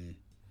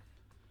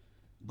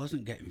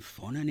 Wasn't getting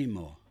fun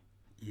anymore,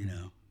 you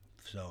know.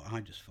 So I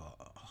just thought,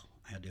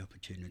 I had the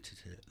opportunity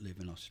to live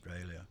in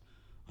Australia.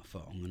 I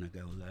thought, I'm going to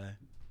go there.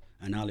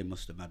 And Ali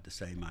must have had the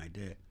same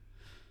idea.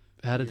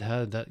 How did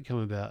that come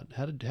about?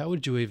 How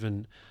would you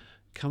even,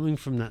 coming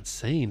from that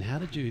scene, how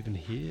did you even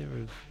hear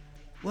of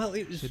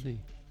Sydney?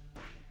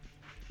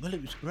 Well,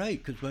 it was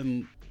great because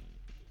when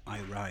I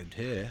arrived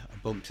here, I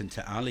bumped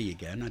into Ali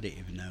again. I didn't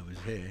even know he was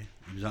here.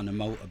 He was on a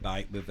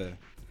motorbike with a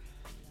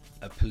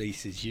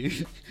police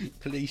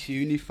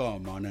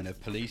uniform on and a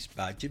police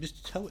badge. It was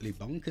totally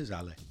bonkers,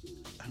 Ali.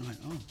 And I went,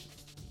 oh,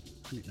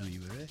 I didn't know you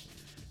were here.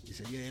 He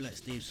said, yeah,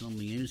 let's do some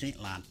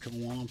music, lad.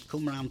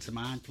 Come round to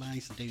my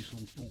place and do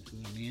some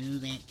fucking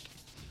music.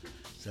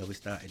 So we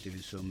started doing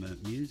some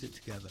music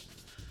together.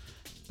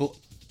 But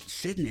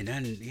Sydney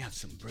then, he had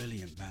some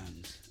brilliant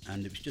bands,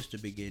 and it was just the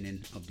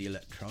beginning of the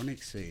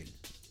electronic scene.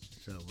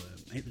 So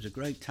it was a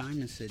great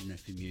time in Sydney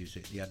for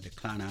music. They had the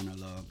Clan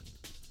Analog,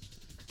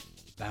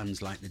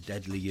 bands like the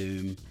Deadly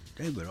Hulme.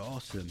 They were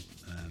awesome.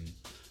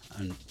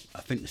 And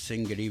I think the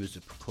singer, he was the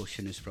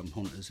percussionist from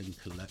Hunters and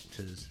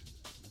Collectors,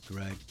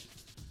 Greg.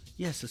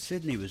 Yeah, so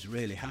Sydney was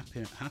really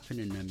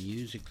happening there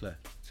musically.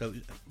 So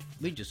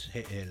we just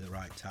hit here at the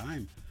right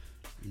time.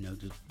 You know,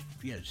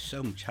 there's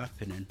so much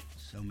happening,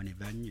 so many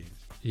venues.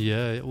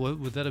 Yeah,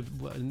 was that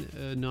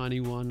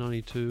 91,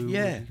 92?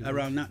 Yeah,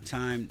 around that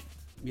time,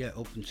 yeah,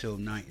 up until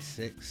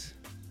 96.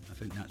 I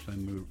think that's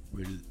when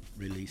we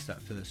released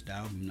that first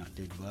album that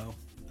did well.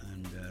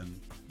 And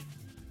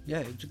yeah,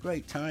 it was a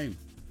great time.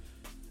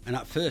 And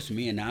at first,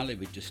 me and Ali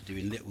were just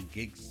doing little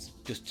gigs,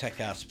 just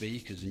take our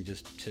speakers and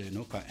just turn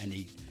up at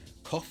any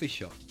coffee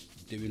shop,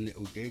 doing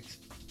little gigs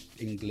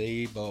in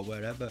Glebe or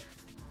wherever.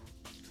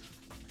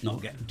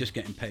 Just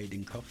getting paid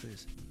in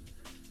coffees.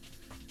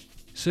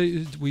 So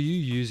were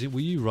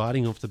you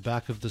riding off the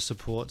back of the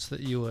support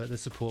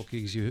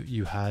gigs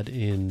you had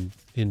in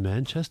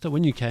Manchester?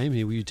 When you came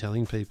here, were you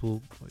telling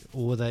people,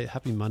 or were they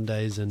Happy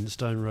Mondays and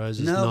Stone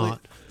Roses? No,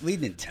 we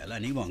didn't tell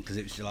anyone, because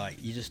it was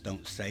like, you just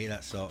don't say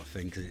that sort of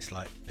thing because it's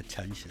like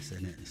pretentious,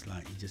 isn't it? It's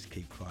like you just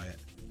keep quiet.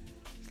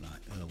 It's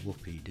like, oh,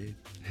 whoopee-doo.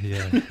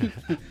 Yeah.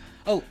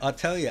 Oh, I'll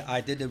tell you, I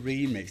did a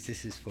remix.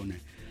 This is funny.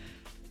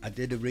 I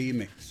did a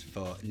remix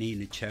for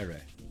Nina Cherry,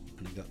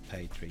 and I got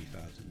paid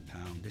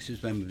 £3,000. This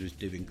is when we was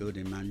doing good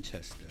in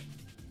Manchester,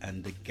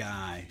 and the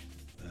guy,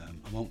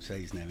 I won't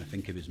say his name, I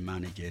think he was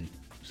managing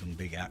some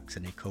big acts,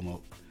 and he come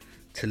up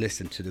to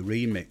listen to the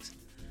remix,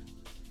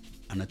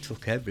 and I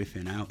took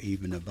everything out,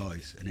 even the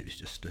voice, and it was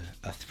just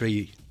a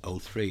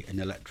 303, an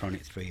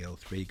electronic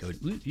 303 going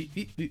whoop, whoop,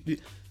 whoop, whoop, whoop.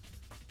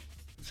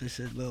 So I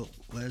said, well,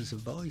 where's the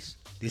voice?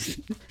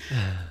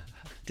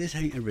 This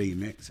ain't a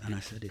remix. And I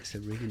said, it's a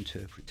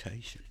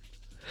reinterpretation.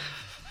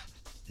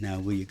 Now,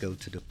 will you go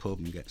to the pub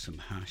and get some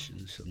hash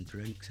and some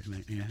drinks? And I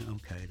went, yeah,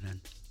 okay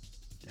then.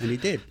 And he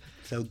did.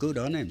 So good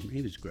on him.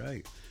 He was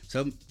great.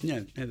 So,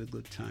 yeah, have a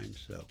good time.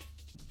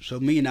 So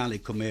me and Ali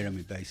come here and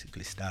we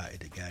basically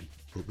started again,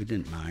 but we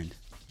didn't mind.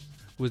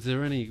 Were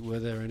there any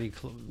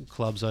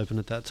clubs open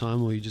at that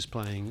time, or were you just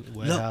playing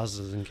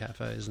warehouses and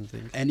cafes and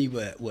things?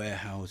 Anywhere,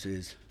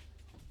 warehouses.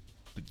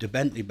 But the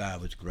Bentley Bar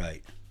was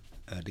great.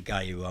 The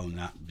guy who owned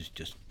that was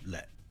just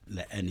let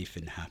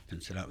anything happen,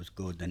 so that was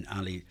good. Then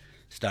Ali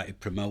started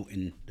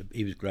promoting.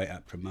 He was great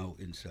at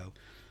promoting, so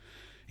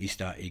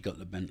he got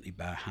the Bentley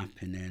Bar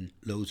happening.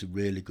 Loads of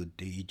really good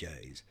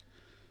DJs,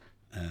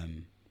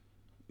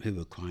 who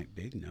were quite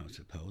big now, I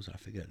suppose. I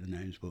forget the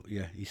names, but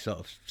yeah, he sort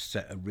of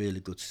set a really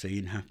good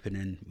scene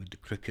happening with the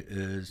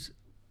Cricketers,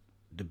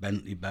 the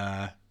Bentley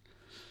Bar.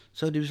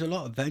 So there was a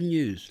lot of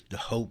venues. The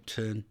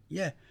Hopeton,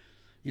 yeah.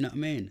 You know what I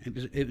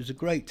mean? It was a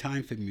great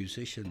time for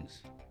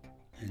musicians.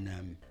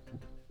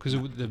 Because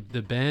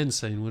the band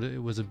scene,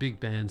 it was a big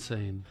band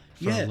scene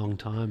for a long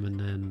time, and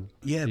then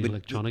the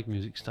electronic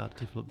music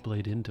started to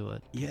bleed into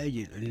it. Yeah,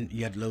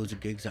 you had loads of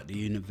gigs at the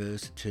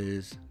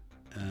universities,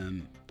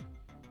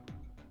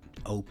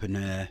 open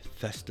air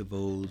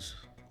festivals,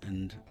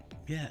 and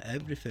yeah,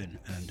 everything.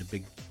 And the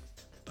big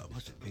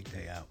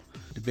Day Out?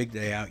 The Big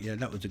Day Out, yeah,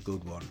 that was a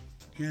good one.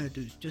 Yeah,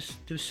 there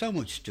was so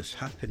much just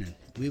happening.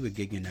 We were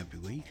gigging every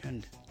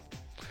weekend.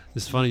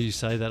 It's funny you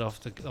say that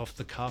off the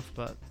cuff,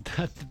 but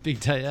the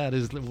Big Day Out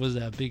was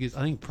our biggest.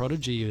 I think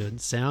Prodigy and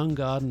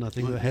Soundgarden, I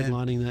think, were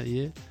headlining that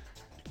year.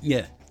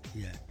 Yeah.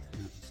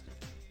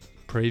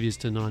 Previous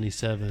to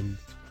 97,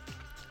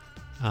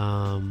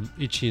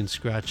 Itchy and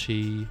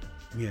Scratchy.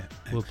 Yeah,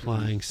 were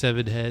playing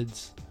Severed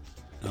Heads.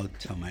 Oh,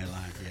 Tom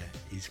Aylard, yeah,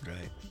 he's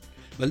great.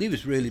 Well, he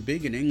was really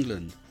big in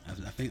England.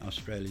 I think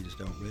Australians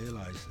don't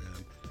realise.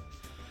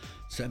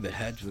 Severed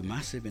Heads were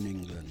massive in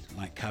England,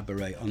 like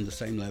Cabaret, on the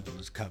same level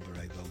as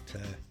Cabaret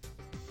Voltaire.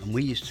 And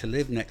we used to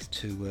live next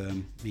to,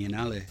 me and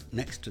Ali,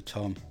 next to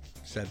Tom,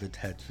 Severed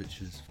Heads,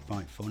 which was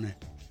quite funny.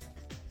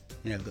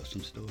 Yeah, I've got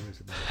some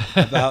stories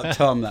about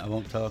Tom that I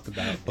won't talk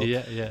about. But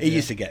he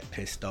used to get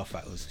pissed off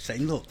at us,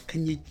 saying, look,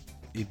 can you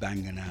be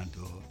banging our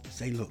door?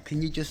 Saying, look,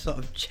 can you just sort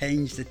of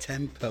change the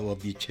tempo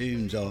of your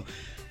tunes, or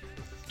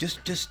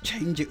just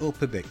change it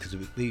up a bit, because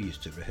we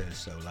used to rehearse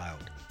so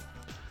loud.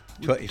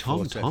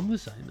 Tom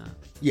was saying that.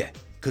 Yeah,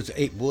 because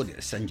it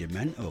would send you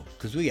mental.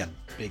 Because we had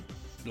big,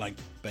 like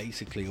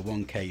basically a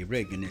 1K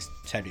rig in this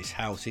Teddy's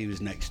house. He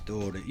was next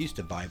door. It used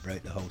to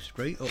vibrate the whole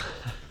street up.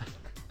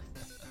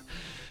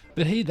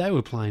 But they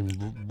were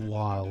playing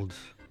wild.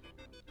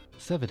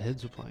 Severed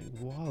Heads were playing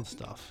wild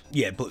stuff.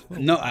 Yeah, but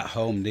not at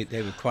home.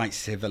 They were quite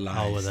civilised.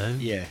 Oh, were they?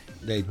 Yeah,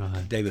 they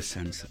Right. were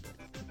sensible.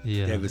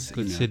 Yeah, They was,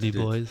 good you know, Sydney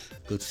boys.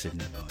 Good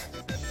Sydney boys.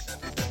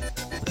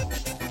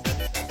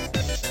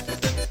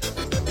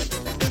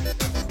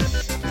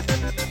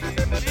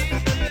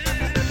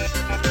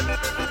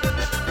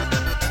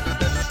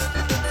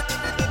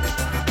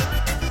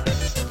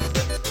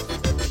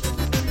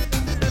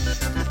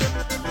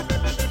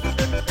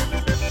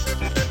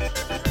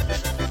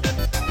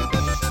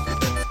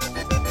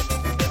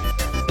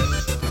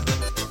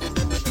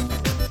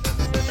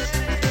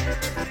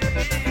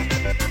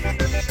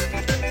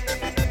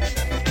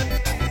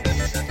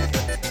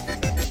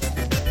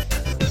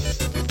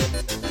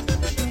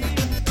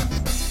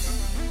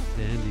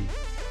 Dandy.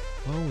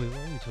 What were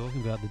we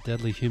talking about? The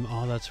deadly Hume.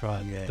 Oh, that's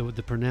right. Yeah.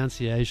 The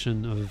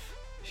pronunciation of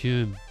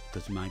Hume.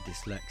 Because of my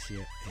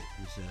dyslexia, it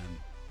was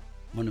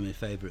one of my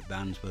favourite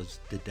bands was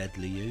the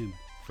Deadly Hume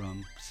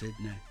from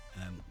Sydney.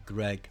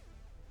 Greg,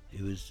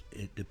 who was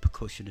the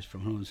percussionist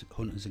from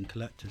Hunters and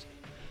Collectors.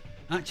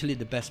 Actually,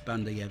 the best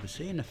band I ever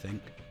seen, I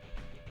think.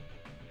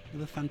 They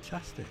were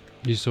fantastic.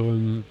 You saw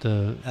him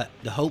the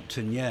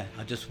Hopton, yeah.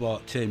 I just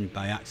walked in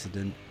by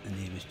accident, and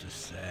he was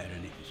just there,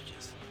 and it was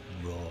just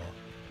raw.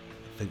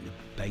 I think the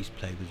bass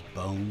player was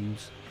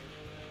Bones.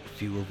 A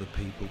few other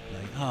people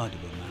played. Oh, they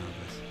were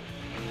marvellous.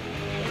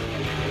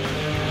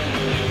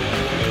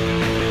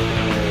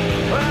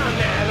 I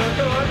never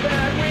thought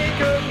that we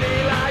could be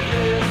like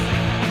this.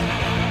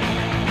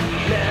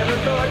 Never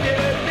thought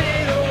you'd be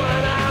the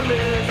one I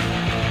miss.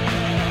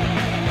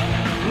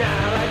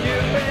 Now that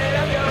you've made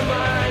up your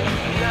mind,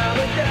 now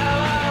the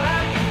devil I'll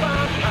have to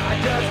find. I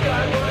just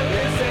got one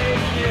to say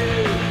to you.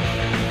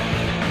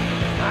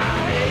 I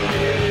hate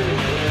you.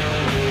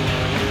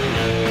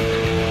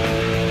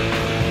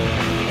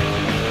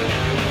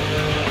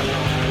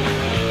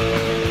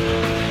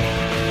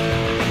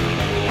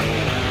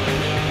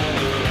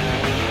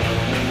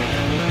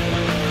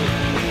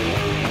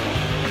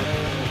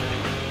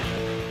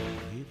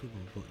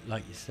 Unbelievable, but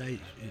like you say,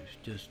 it was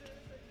just,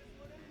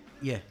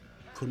 yeah,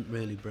 couldn't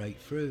really break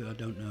through. I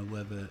don't know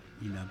whether,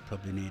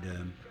 probably need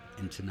an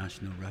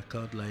international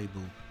record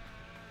label,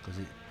 because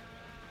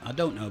I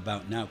don't know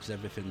about now, because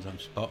everything's on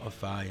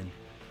Spotify and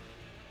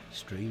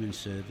streaming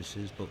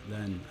services, but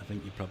then I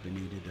think you probably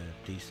needed a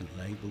decent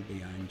label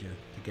behind you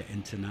to get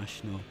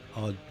international,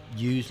 or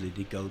usually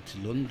they go to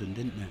London,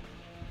 didn't they?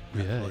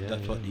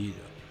 That's what they'd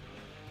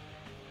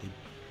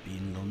be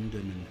in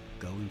London and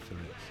going for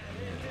it, so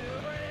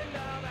yeah.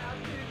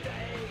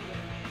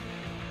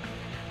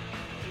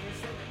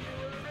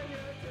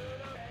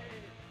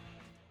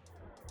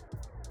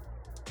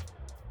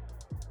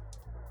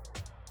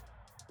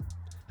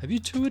 Have you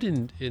toured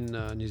in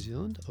New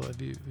Zealand, or have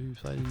you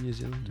played in New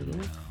Zealand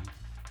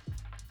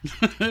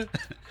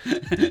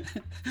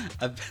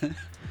at all?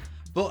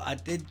 But I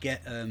did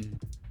get a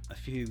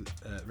few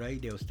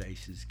radio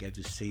stations gave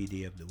us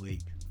CD of the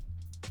week.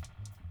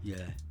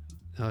 Yeah.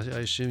 I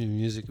assume your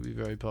music would be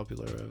very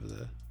popular over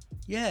there.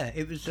 Yeah,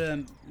 it was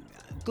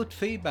good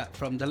feedback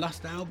from the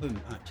last album,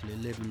 actually,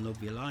 Live and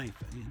Love Your Life.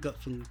 It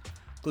got some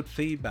good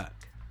feedback,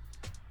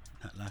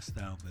 that last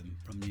album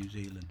from New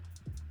Zealand.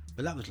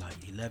 But that was like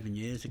 11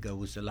 years ago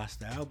was the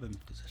last album,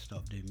 because I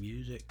stopped doing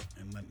music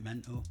and went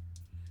mental.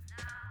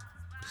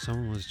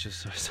 Someone was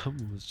just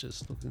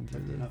looking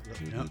through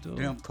the door.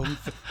 Don't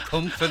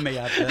come for me,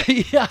 Abba.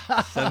 Yeah.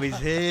 So he's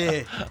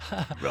here.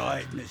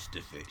 Right, Mr.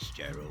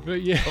 Fitzgerald.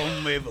 But yeah.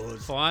 Come with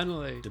us.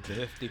 Finally. The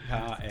birthday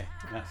party.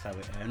 That's how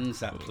it ends,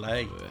 that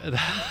play.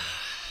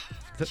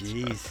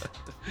 Jeez.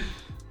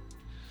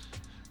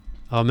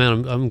 Oh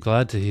man, I'm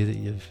glad to hear that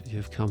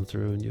you've come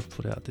through and you've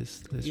put out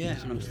this Yeah,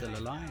 music. and I'm still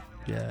alive.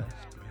 Yeah.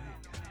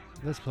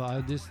 Let's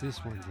play this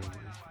one's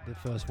the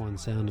first one,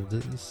 Sound of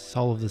the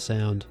Soul of the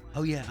Sound.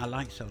 Oh yeah, I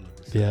like Soul of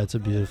the Sound. Yeah, it's a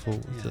beautiful,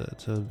 Yeah.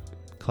 it's a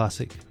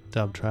classic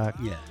dub track.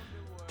 Yeah.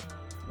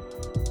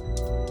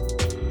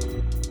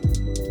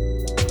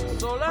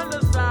 Soul and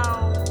the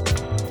sound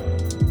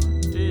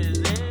is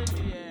in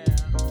the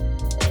air.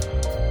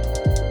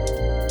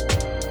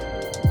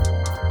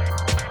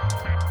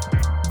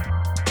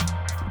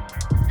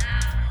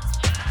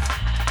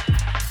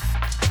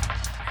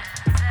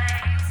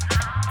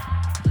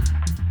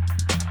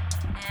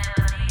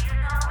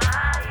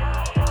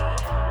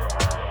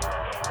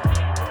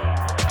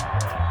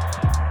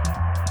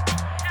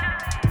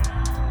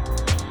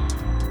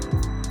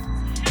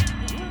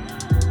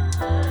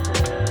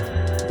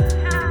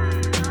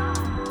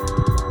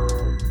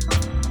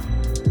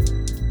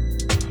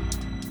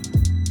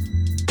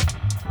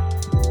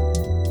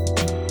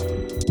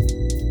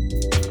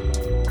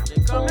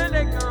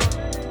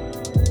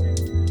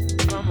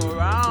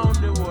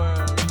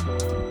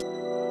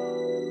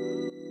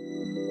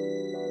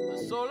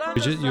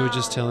 Because you were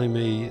just telling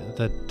me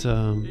that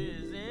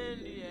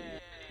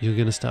you're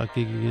going to start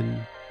gigging in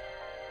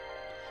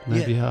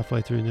maybe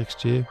halfway through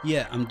next year.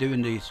 Yeah, I'm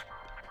doing this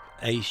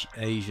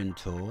Asian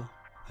tour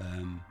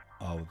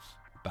of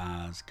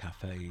bars,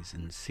 cafes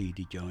and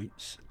seedy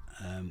joints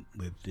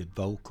with the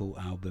vocal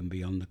album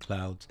Beyond the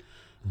Clouds.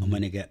 Mm-hmm. And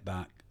when I get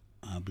back,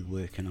 I'll be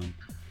working on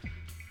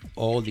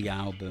all the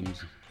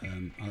albums.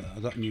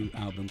 I've got a new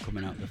album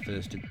coming out the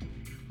 1st of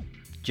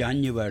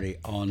January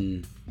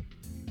on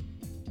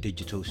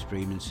digital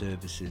streaming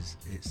services.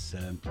 It's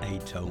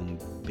Atone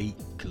Beat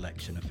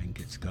Collection, I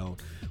think it's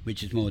called,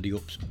 which is more the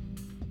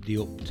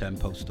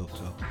up-tempo stuff.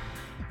 So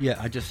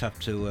yeah, I just have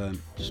to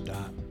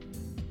start,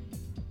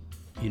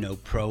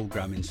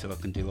 programming so I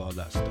can do all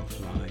that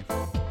stuff live.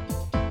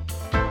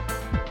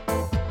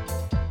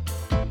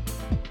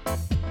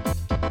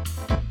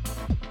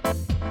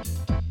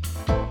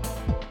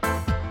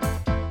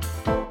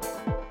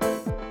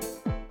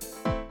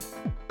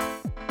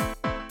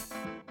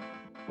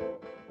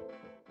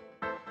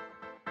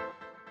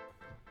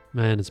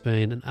 Man, it's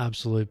been an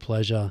absolute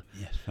pleasure.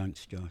 Yes,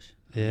 thanks, Josh.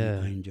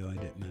 Yeah, I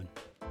enjoyed it, man.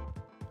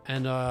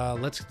 And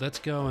let's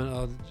go and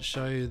I'll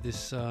show you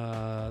this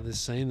this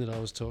scene that I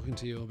was talking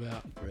to you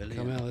about. Brilliant.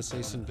 Come out, let's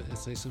see some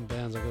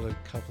bands. I've got a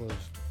couple of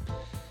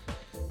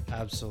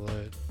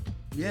absolute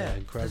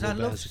incredible because I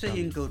love bands.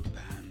 seeing good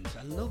bands.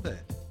 I love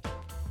it.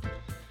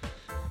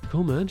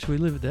 Cool, man. Should we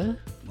leave it there?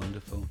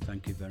 Wonderful.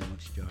 Thank you very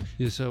much, Josh.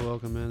 You're so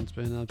welcome, man. It's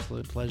been an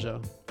absolute pleasure.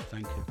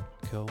 Thank you.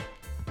 Cool.